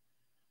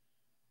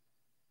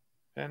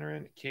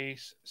 Panarin,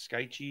 Case,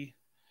 Skychi,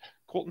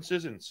 Colton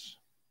Sissons,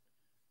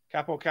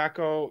 Kaapo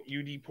Kakko,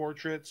 UD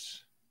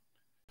Portraits.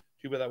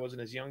 Too bad that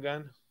wasn't his Young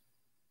Gun.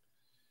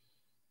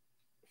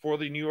 For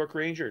the New York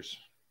Rangers,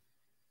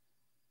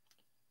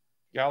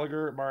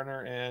 Gallagher,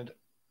 Marner, and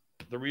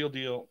the real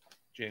deal,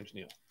 James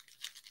Neal.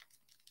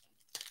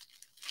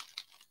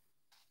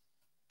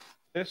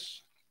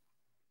 This,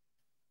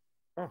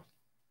 oh,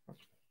 that's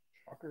a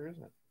shocker,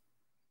 isn't it?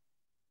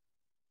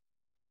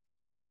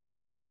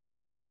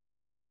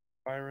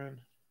 Byron,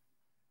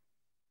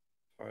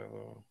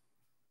 Philo,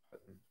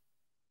 Hutton.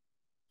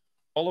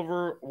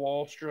 Oliver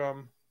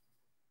Wahlstrom,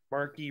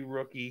 Marquee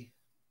rookie,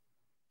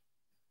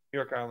 New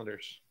York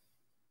Islanders.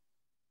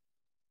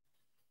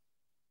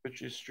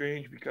 Which is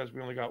strange because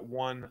we only got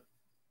one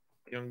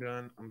Young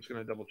Gun. I'm just going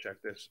to double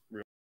check this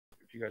real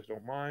quick, if you guys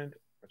don't mind.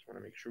 I just want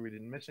to make sure we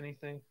didn't miss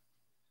anything.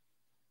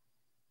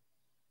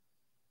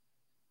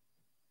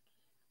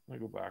 Let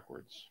me go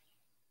backwards.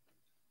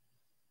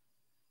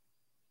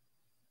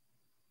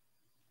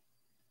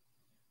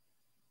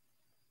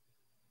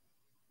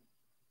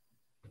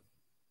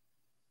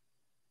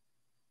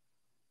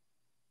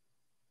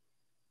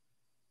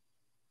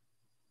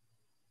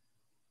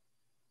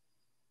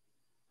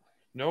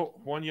 No,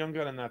 one Young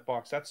Gun in that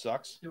box. That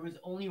sucks. There was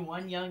only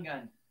one Young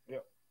Gun.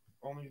 Yep.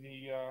 Only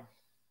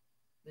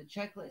the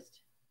checklist.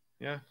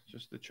 Yeah,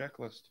 just the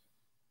checklist.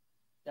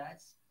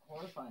 That's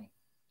horrifying.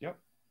 Yep.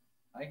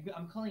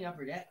 I'm calling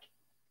Upper Deck.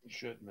 You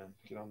should, man.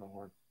 Get on the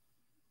horn.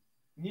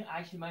 Yeah,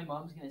 actually, my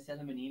mom's gonna send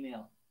them an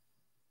email.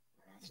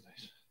 That's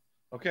nice.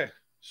 Okay,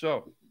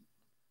 so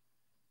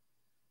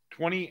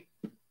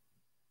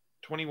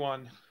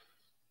 2021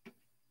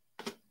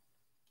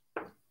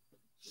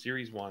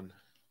 Series 1.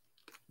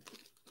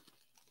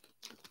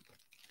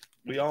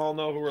 We all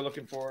know who we're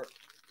looking for.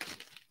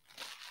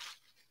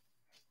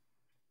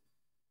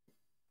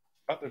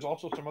 But there's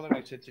also some other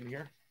nice hits in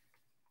here.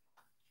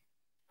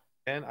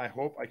 And I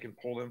hope I can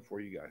pull them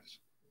for you guys.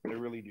 I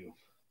really do.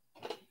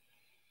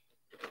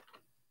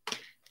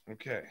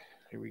 Okay,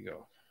 here we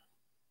go.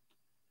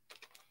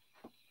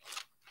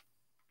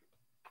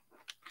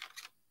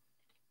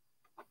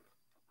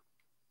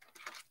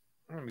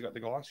 And we got the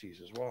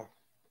glossies as well.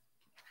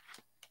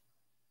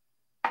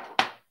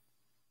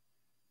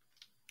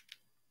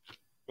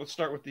 Let's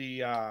start with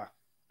the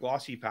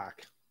glossy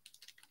pack.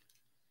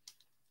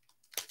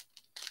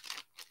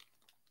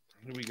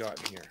 What do we got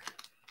in here?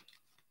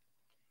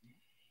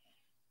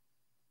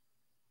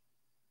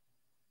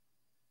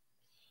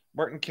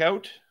 Martin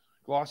Kaut,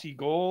 glossy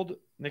gold,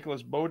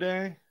 Nicholas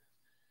Baudet,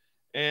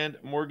 and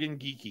Morgan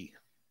Geekie.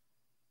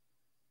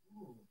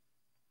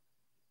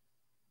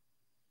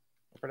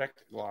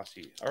 Protect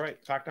glossy. All right,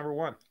 pack number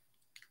 1.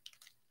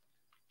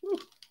 Woo.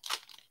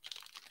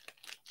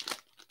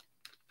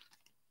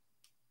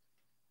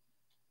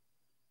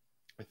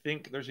 I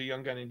think there's a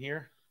young gun in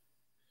here.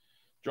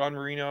 John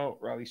Marino,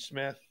 Riley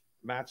Smith,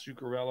 Matt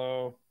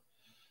Zuccarello.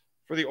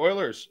 For the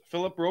Oilers,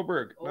 Philip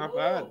Broberg. Not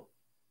bad.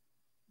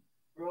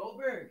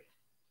 Broberg.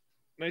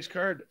 Nice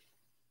card.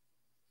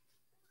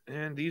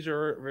 And these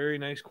are very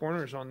nice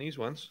corners on these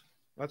ones.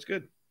 That's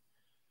good.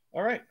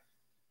 All right.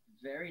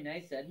 Very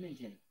nice,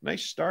 Edmonton.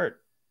 Nice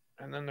start.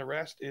 And then the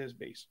rest is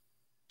base.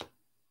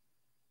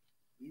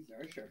 These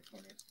are sharp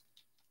corners.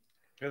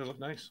 Yeah, they look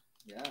nice.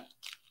 Yeah.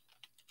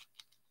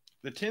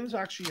 The tins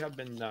actually have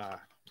been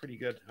pretty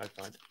good, I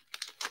find.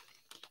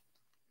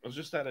 It was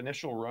just that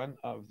initial run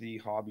of the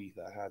hobby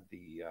that had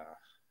the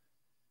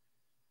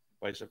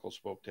bicycle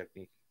spoke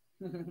technique.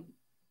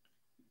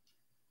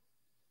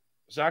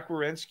 Zach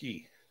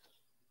Werenski,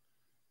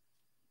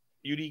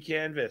 UD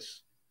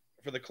Canvas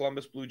for the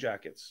Columbus Blue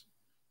Jackets.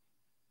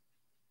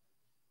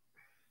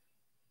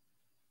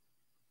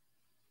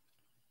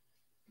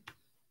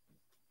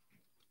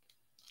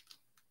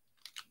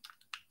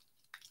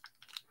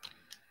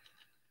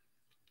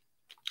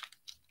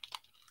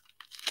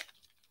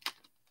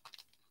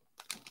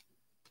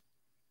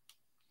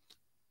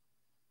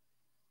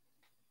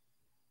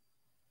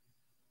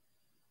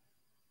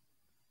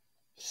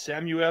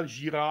 Samuel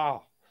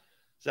Girard,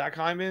 Zach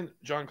Hyman,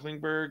 John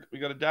Klingberg. We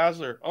got a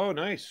Dazzler. Oh,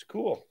 nice.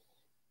 Cool.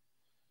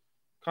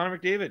 Connor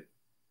McDavid.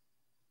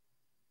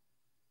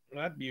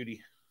 That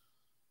beauty.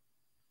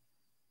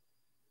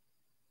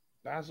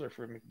 Dazzler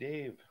for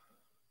McDavid.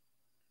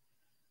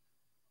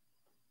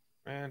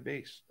 And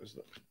base is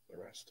the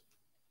rest.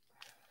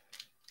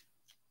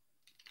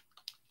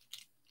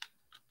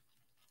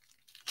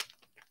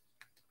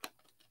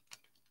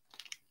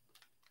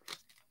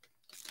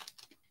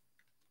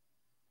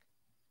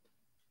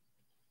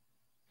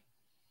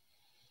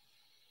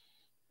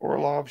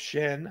 Orlov,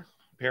 Shen,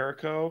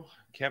 Perico,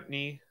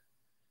 Kempney.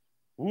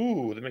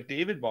 Ooh, the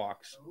McDavid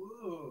box.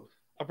 Ooh.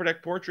 Upper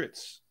Deck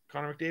Portraits.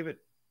 Connor McDavid,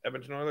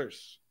 Edmonton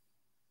Oilers.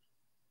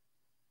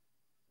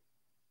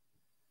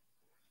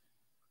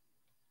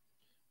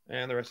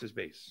 And the rest is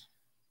base.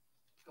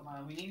 Come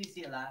on, we need to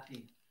see it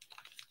laughing.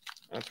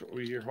 That's what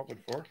we're hoping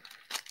for.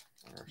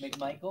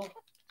 McMichael?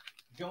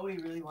 Joey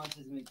really wants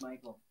his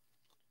McMichael.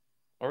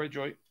 All right,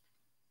 Joey.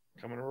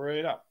 Coming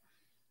right up.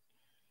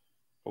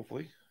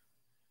 Hopefully.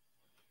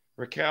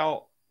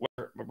 Raquel,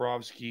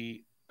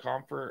 Bobrovsky,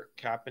 Comfort,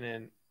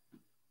 Kapanen,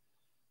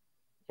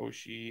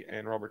 Oshie,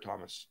 and Robert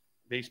Thomas.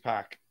 Base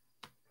pack,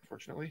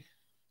 unfortunately.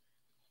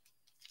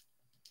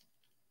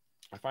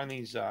 I find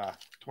these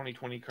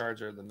 2020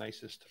 cards are the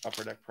nicest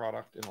Upper Deck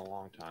product in a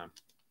long time.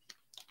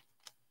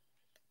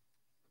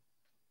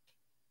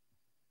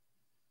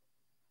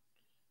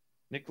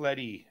 Nick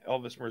Leddy,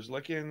 Elvis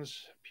Merzlikins,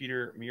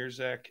 Peter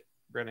Mierzek,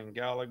 Brennan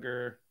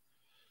Gallagher,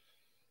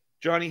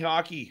 Johnny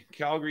Hockey,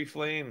 Calgary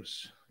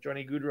Flames,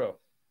 Johnny Gaudreau,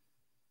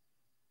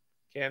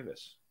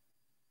 Canvas,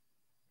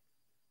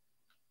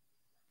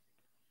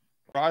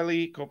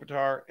 Riley,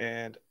 Kopitar,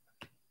 and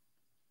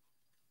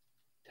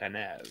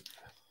Tanev.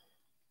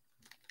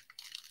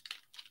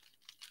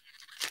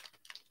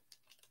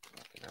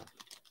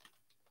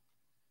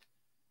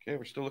 Okay,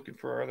 we're still looking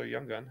for our other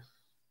young gun.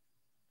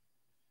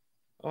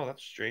 Oh,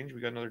 that's strange. We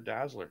got another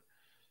Dazzler.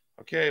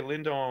 Okay,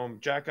 Lindholm,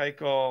 Jack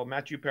Eichel,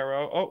 Matthew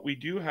Perreault. Oh, we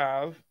do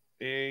have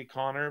a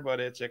Connor, but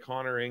it's a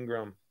Connor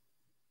Ingram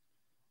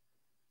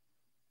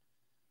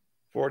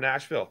for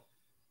Nashville.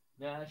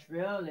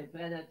 Nashville, les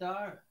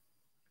Predators.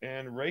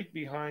 And right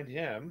behind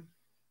him,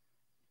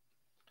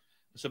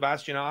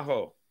 Sebastian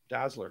Aho,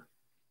 Dazzler.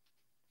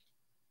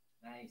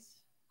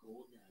 Nice.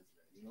 Gold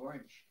Dazzler. The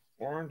orange.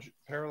 Orange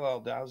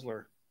parallel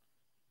Dazzler.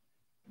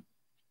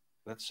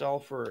 That sell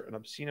for an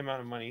obscene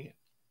amount of money.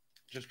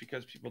 just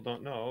because people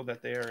don't know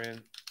that they are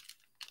in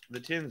the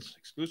tins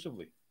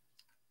exclusively.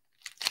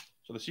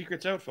 So the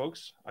secret's out,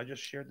 folks. I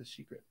just shared the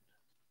secret.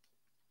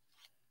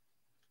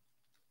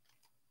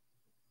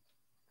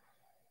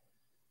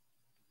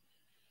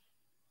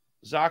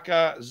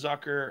 Zaka,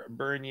 Zucker,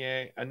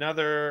 Bernier.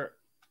 Another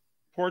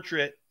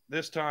portrait,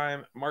 this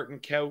time Martin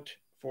Kaut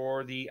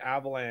for the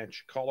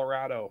Avalanche,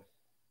 Colorado.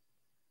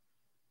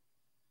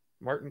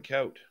 Martin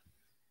Kaut.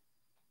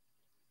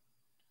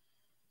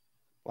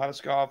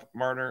 Vladislav,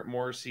 Marner,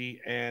 Morrissey,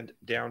 and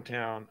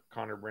downtown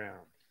Connor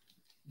Brown.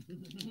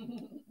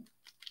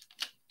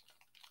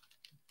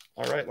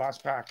 All right,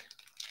 last pack.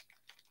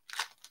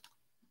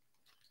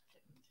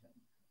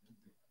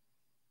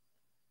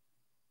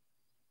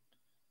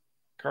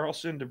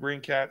 Carlson,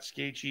 DeBrincat,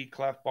 Sketchy,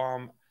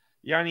 Clefbaum,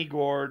 Yanni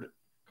Gord,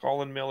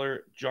 Colin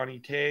Miller, Johnny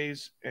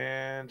Tays,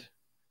 and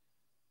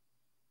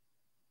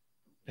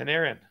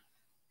Panarin.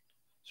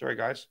 Sorry,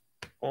 guys.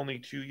 Only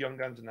 2 young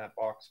guns in that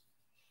box,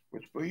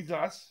 which leads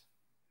us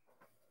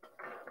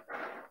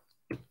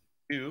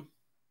to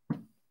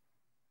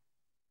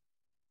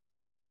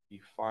the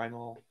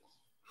final.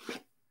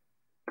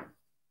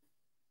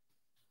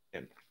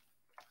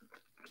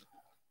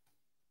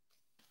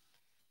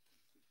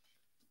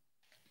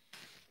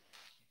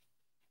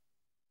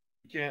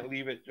 You can't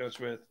leave it just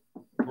with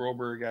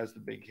Broberg as the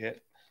big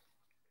hit.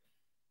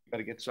 You got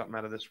to get something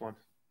out of this one.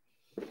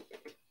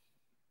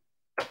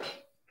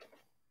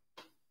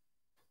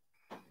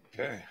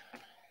 Okay.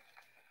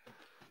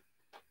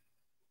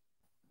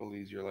 A little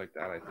easier like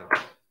that, I think.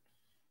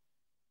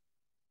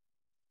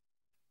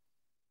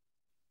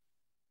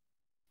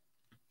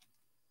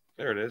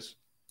 There it is.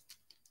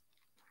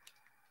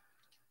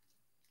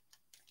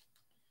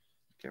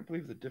 Can't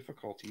believe the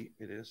difficulty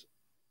it is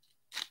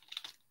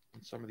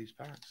in some of these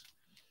packs.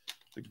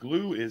 The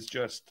glue is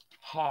just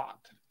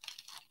hot.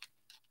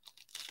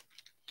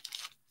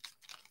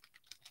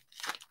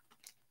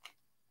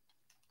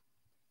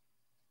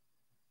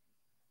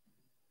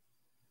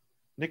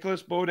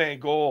 Nicholas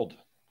Beaudin, gold.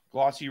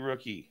 Glossy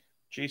rookie.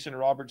 Jason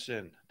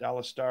Robertson,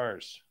 Dallas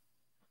Stars.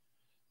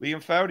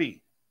 Liam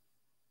Foudy,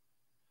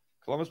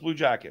 Columbus Blue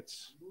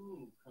Jackets.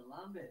 Ooh,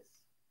 Columbus.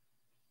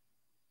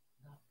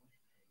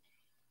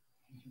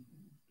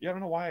 Yeah, I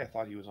don't know why I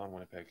thought he was on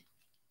Winnipeg.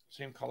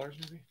 Same colors,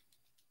 maybe?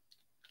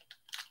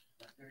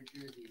 That's their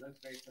jersey. Looks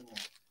very similar.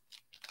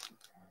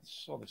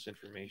 It's all this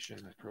information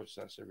I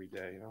process every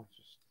day, you know?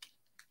 Just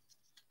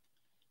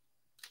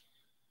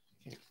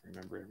can't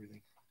remember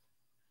everything.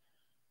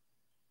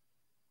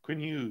 Quinn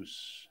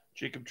Hughes,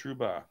 Jacob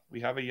Trouba.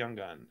 We have a young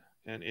gun,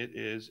 and it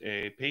is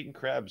a Peyton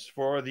Krebs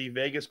for the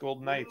Vegas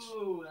Golden Knights.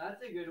 Ooh,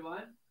 that's a good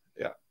one.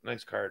 Yeah,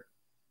 nice card.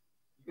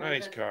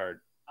 Nice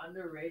card.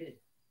 Underrated.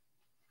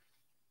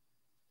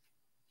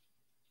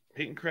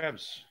 Peyton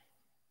Krebs.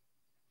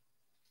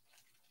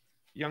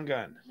 Young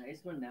gun.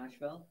 Nice one,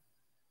 Nashville.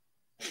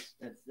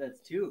 That's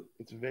 2.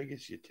 It's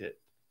Vegas, you tit.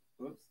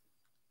 Whoops.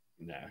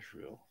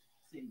 Nashville.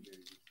 Same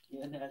jersey.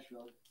 Yeah,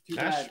 Nashville. Too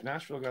bad.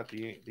 Nashville got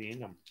the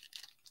Ingram.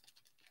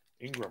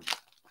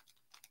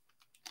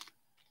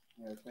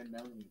 Yeah, friend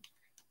Melanie.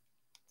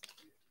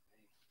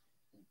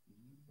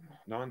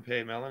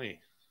 Non-pay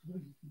Melanie.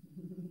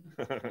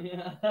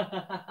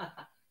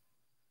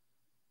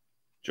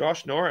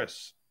 Josh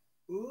Norris.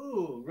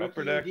 Ooh,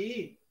 Upper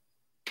rookie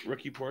deck.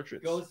 Rookie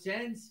portraits. Go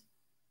Sens.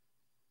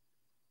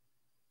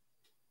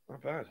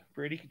 Not bad.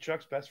 Brady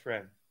Tkachuk's best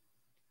friend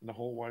in the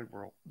whole wide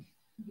world.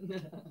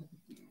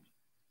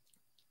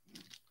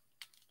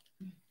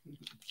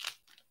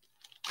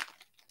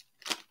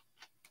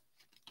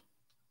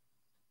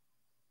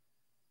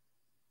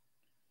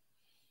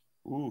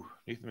 Ooh,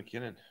 Nathan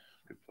McKinnon.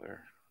 Good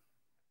player.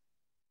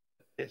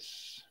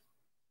 This.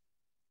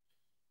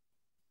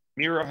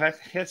 Miro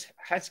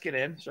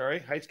Heiskanen.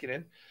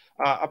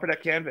 Upper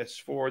deck canvas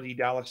for the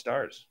Dallas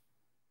Stars.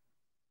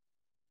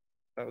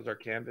 That was our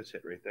canvas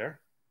hit right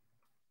there.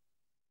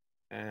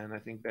 And I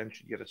think Ben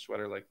should get a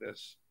sweater like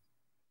this.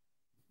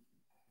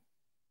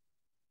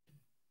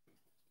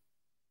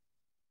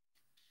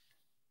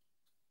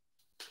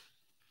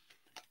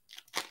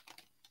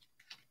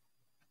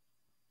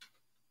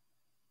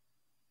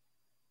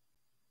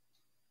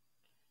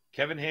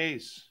 Kevin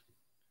Hayes,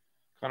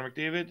 Connor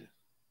McDavid,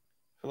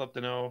 Philip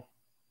Deneau,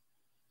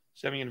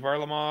 Semyon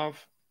Varlamov,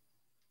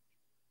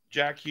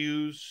 Jack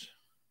Hughes,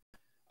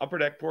 Upper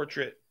Deck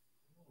portrait.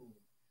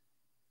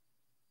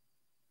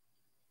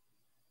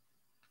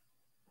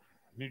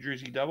 New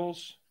Jersey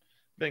Devils.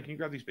 Ben, can you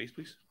grab these base,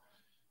 please?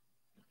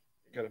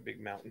 Got a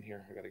big mountain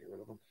here. I got to get rid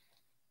of them.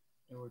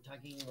 And we're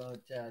talking about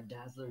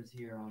Dazzlers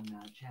here on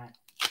chat.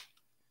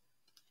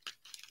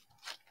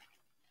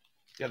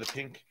 Yeah, the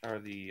pink are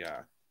the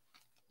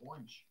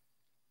orange.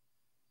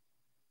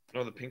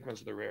 No, the pink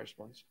ones are the rarest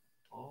ones.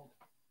 Oh.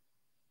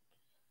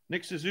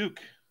 Nick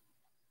Suzuki,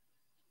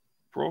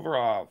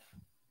 Provorov,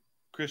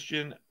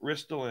 Christian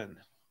Ristolin,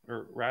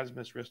 or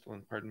Rasmus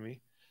Ristolin, pardon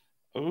me.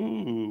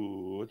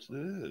 Oh, what's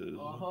this?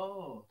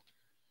 Oh.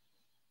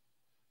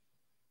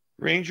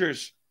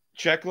 Rangers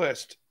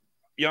checklist,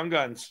 Young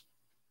Guns.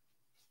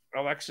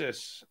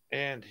 Alexis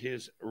and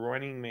his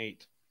running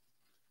mate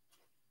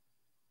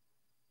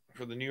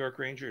for the New York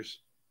Rangers.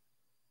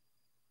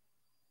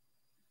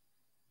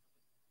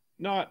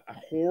 Not a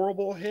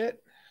horrible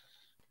hit,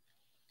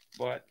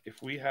 but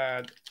if we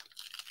had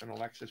an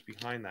Alexis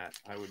behind that,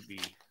 I would be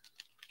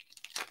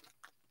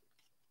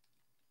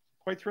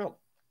quite thrilled.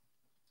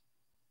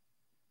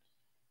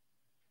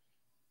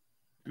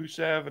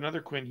 Gusev,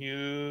 another Quinn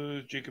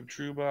Hughes, Jacob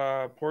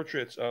Trouba,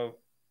 portraits of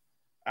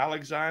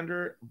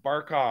Alexander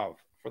Barkov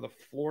for the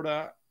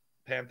Florida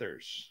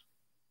Panthers.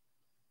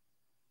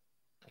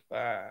 Not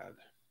bad.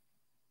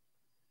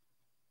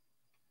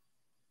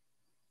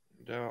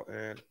 Dell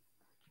and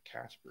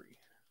Caspery.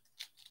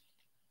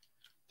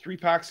 3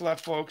 packs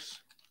left, folks.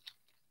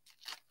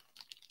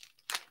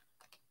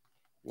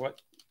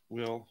 What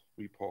will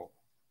we pull?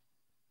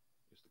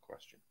 Is the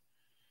question.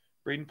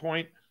 Braden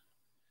Point,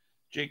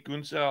 Jake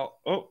Gunsel.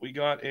 Oh, we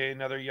got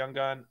another young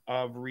gun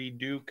of Reed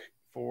Duke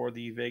for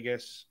the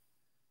Vegas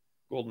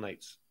Golden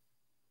Knights.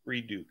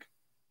 Reed Duke.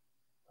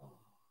 Oh,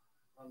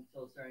 I'm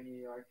so sorry,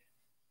 New York.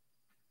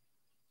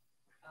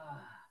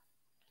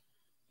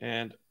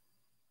 And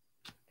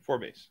 4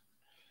 base.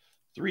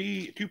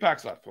 2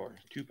 packs left for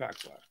 2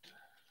 packs left.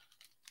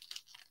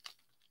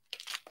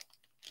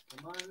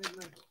 Come on,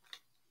 Midman.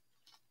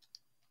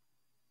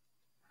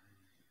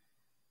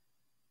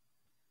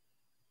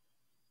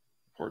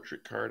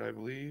 Portrait card, I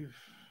believe.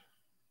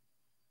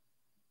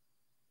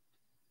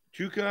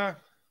 Tuca.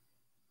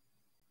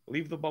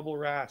 Leave the bubble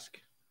Rask.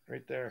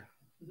 Right there.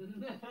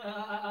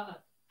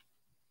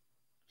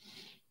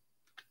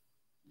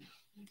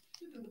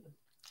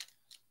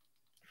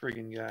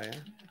 Friggin' guy, eh?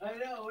 I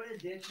know, what a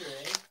ditcher,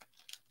 eh?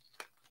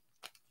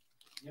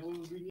 You know,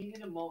 when we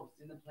needed him most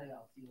in the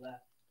playoffs, he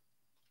left.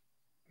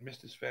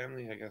 Missed his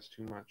family, I guess,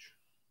 too much.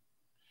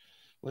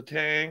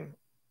 Letang,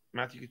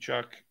 Matthew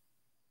Tkachuk,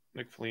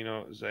 Nick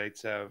Foligno,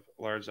 Zaitsev,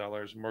 Lars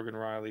Ellers, Morgan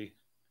Riley,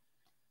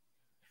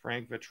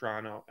 Frank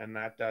Vetrano, and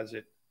that does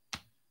it,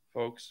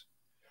 folks,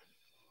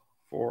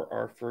 for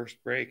our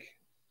first break.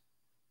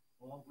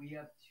 Well, we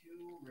have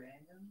 2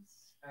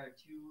 randoms, or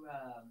 2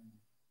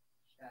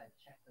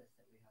 checklists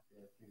that we have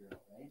to figure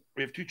out, right?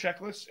 We have 2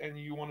 checklists, and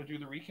you want to do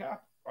the recap?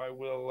 I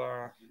will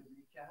Do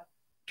the recap.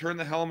 turn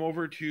the helm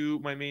over to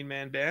my main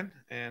man, Ben,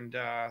 and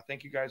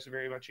thank you guys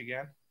very much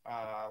again.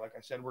 Like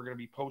I said, we're going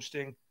to be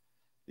posting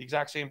the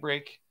exact same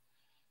break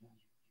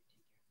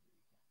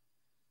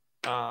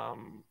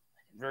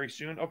very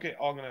soon. Okay,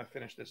 I'm going to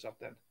finish this up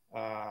then.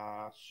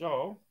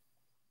 So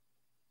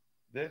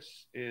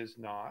this is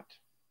not.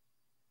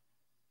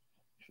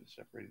 Should have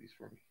separated these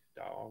for me.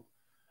 Dow,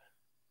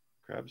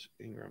 Krebs,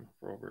 Ingram,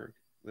 Broberg.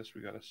 This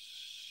we got to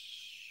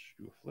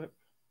do a flip.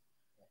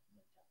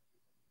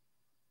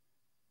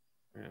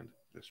 And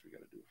this we got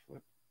to do a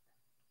flip.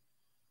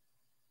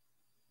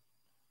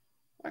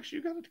 Actually,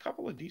 you got a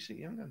couple of decent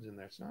young guns in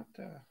there. It's not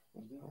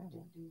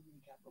horrible.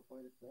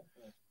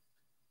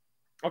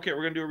 Okay,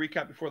 we're going to do a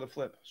recap before the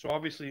flip. So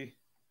obviously,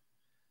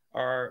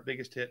 our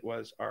biggest hit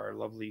was our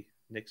lovely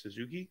Nick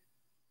Suzuki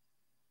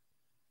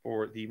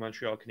for the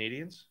Montreal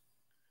Canadiens.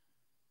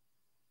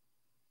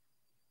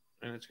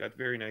 And it's got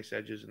very nice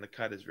edges, and the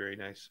cut is very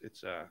nice.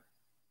 It's a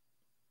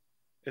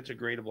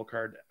gradable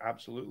card,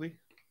 absolutely.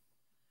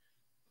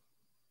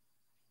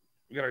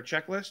 We got our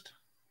checklist,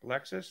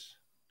 Alexis.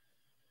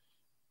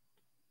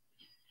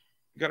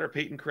 We got our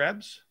Peyton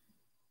Krebs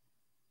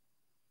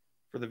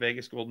for the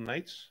Vegas Golden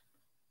Knights.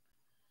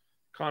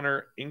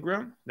 Connor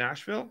Ingram,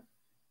 Nashville.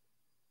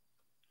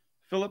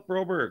 Philip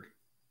Broberg,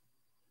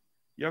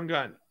 Young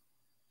Gun,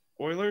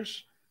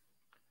 Oilers.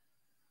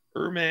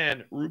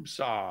 Urman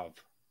Rubtsov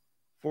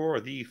for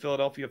the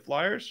Philadelphia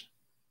Flyers.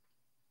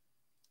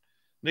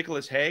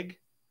 Nicholas Hague,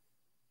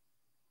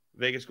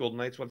 Vegas Golden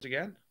Knights once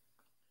again.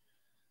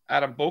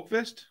 Adam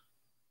Boqvist,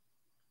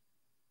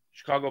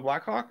 Chicago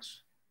Blackhawks.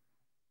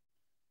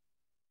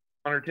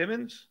 Connor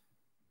Timmins,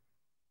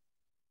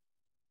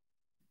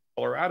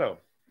 Colorado.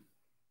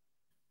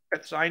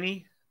 Brett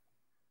Siney,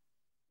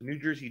 the New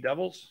Jersey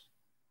Devils.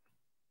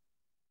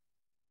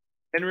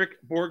 Henrik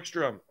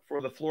Borgstrom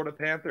for the Florida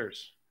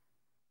Panthers.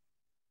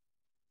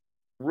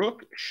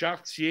 Rook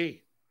Chartier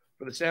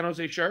for the San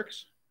Jose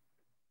Sharks.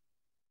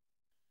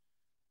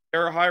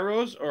 Tara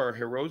Hirose or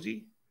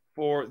Hirose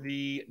for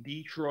the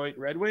Detroit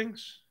Red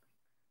Wings.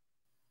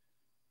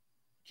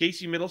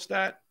 Casey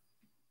Middlestat,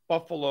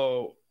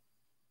 Buffalo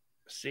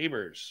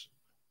Sabres.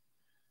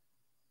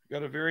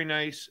 Got a very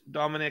nice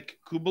Dominic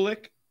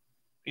Kubalik,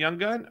 Young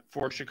Gun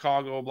for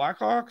Chicago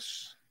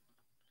Blackhawks.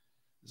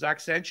 Zach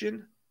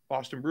Senchin,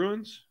 Boston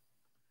Bruins.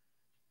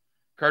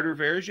 Carter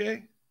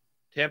Verge,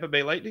 Tampa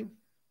Bay Lightning.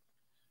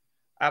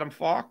 Adam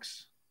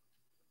Fox,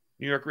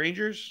 New York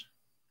Rangers.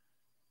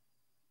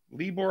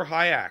 Libor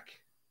Hajek,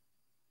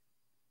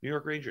 New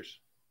York Rangers.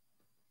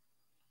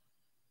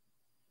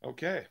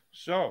 Okay,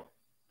 so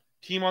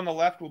team on the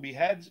left will be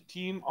heads.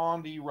 Team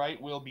on the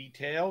right will be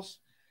tails.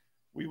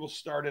 We will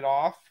start it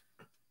off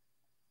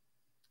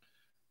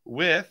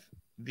with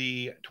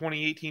the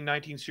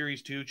 2018-19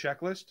 Series 2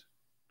 checklist.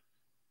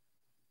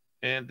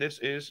 And this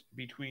is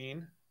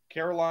between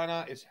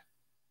Carolina is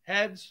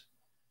heads.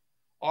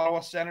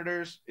 Ottawa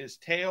Senators is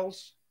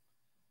tails.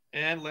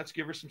 And let's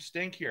give her some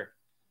stink here.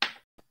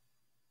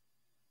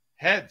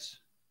 Heads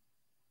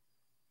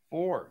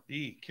for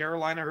the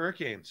Carolina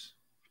Hurricanes.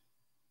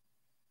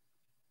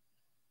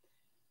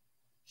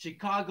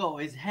 Chicago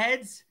is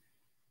heads.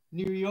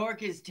 New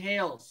York is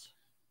tails.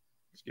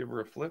 Let's give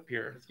her a flip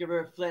here. Let's give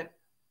her a flip.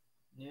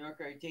 New York,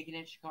 are you taking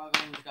it? Chicago,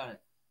 who's got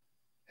it?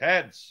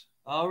 Heads.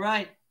 All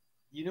right.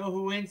 You know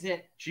who wins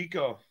it.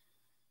 Chico.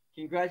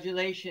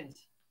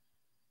 Congratulations.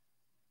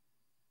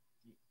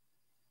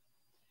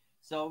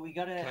 So we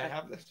got to... Can I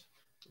have this?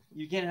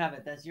 You can have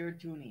it. That's your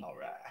tuning. All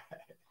right.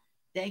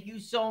 Thank you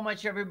so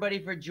much, everybody,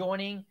 for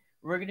joining.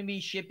 We're going to be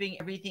shipping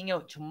everything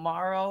out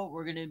tomorrow.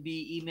 We're going to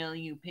be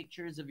emailing you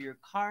pictures of your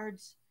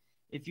cards.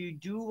 If you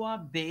do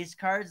want base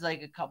cards,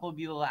 like a couple of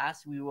people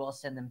asked, we will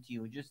send them to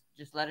you.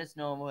 Just let us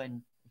know,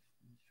 and if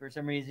for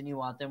some reason you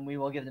want them, we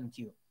will give them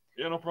to you.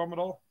 Yeah, no problem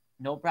at all.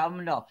 No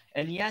problem at all.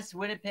 And yes,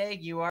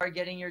 Winnipeg, you are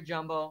getting your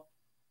jumbo.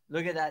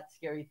 Look at that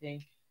scary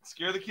thing.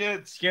 Scare the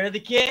kids. Scare the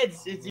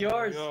kids. It's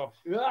yours.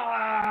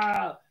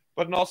 Ah!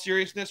 But in all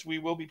seriousness, we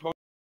will be posting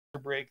a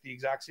break the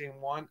exact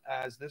same one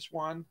as this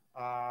one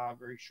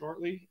very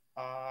shortly.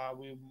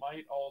 We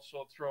might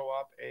also throw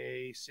up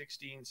a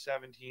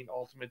 16-17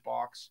 Ultimate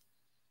box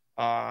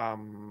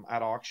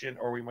at auction,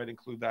 or we might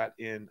include that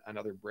in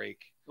another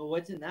break. Well,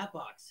 what's in that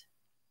box?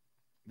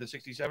 The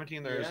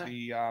 60-17, there's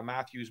the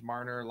Matthews,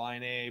 Marner,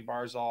 Line,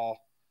 Barzal,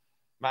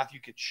 Matthew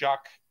Tkachuk.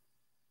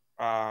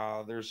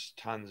 There's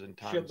tons and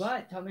tons.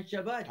 Thomas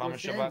Chabot.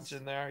 Thomas Chabot's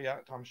in there. Yeah,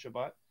 Thomas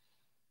Chabot.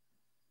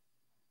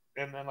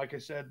 And then, like I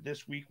said,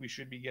 this week we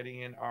should be getting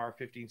in our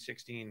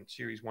 15-16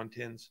 Series 1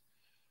 tins.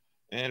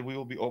 And we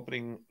will be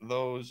opening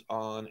those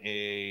on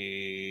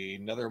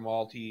another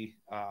multi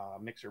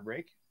mixer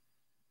break.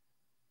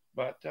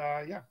 But,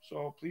 yeah,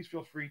 so please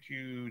feel free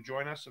to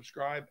join us,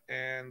 subscribe,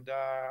 and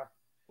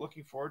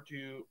looking forward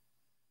to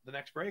the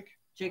next break.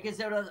 Check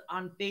us out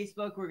on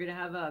Facebook. We're going to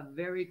have a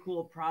very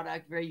cool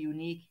product, very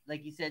unique.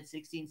 Like you said,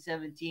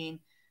 16-17,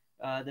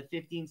 the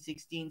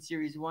 15-16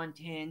 Series 1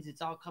 tins.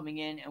 It's all coming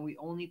in, and we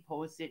only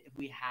post it if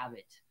we have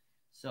it.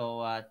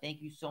 So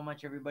thank you so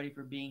much, everybody,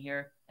 for being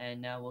here,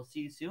 and we'll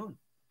see you soon.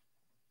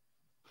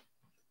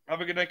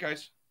 Have a good night,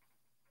 guys,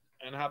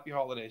 and happy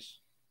holidays.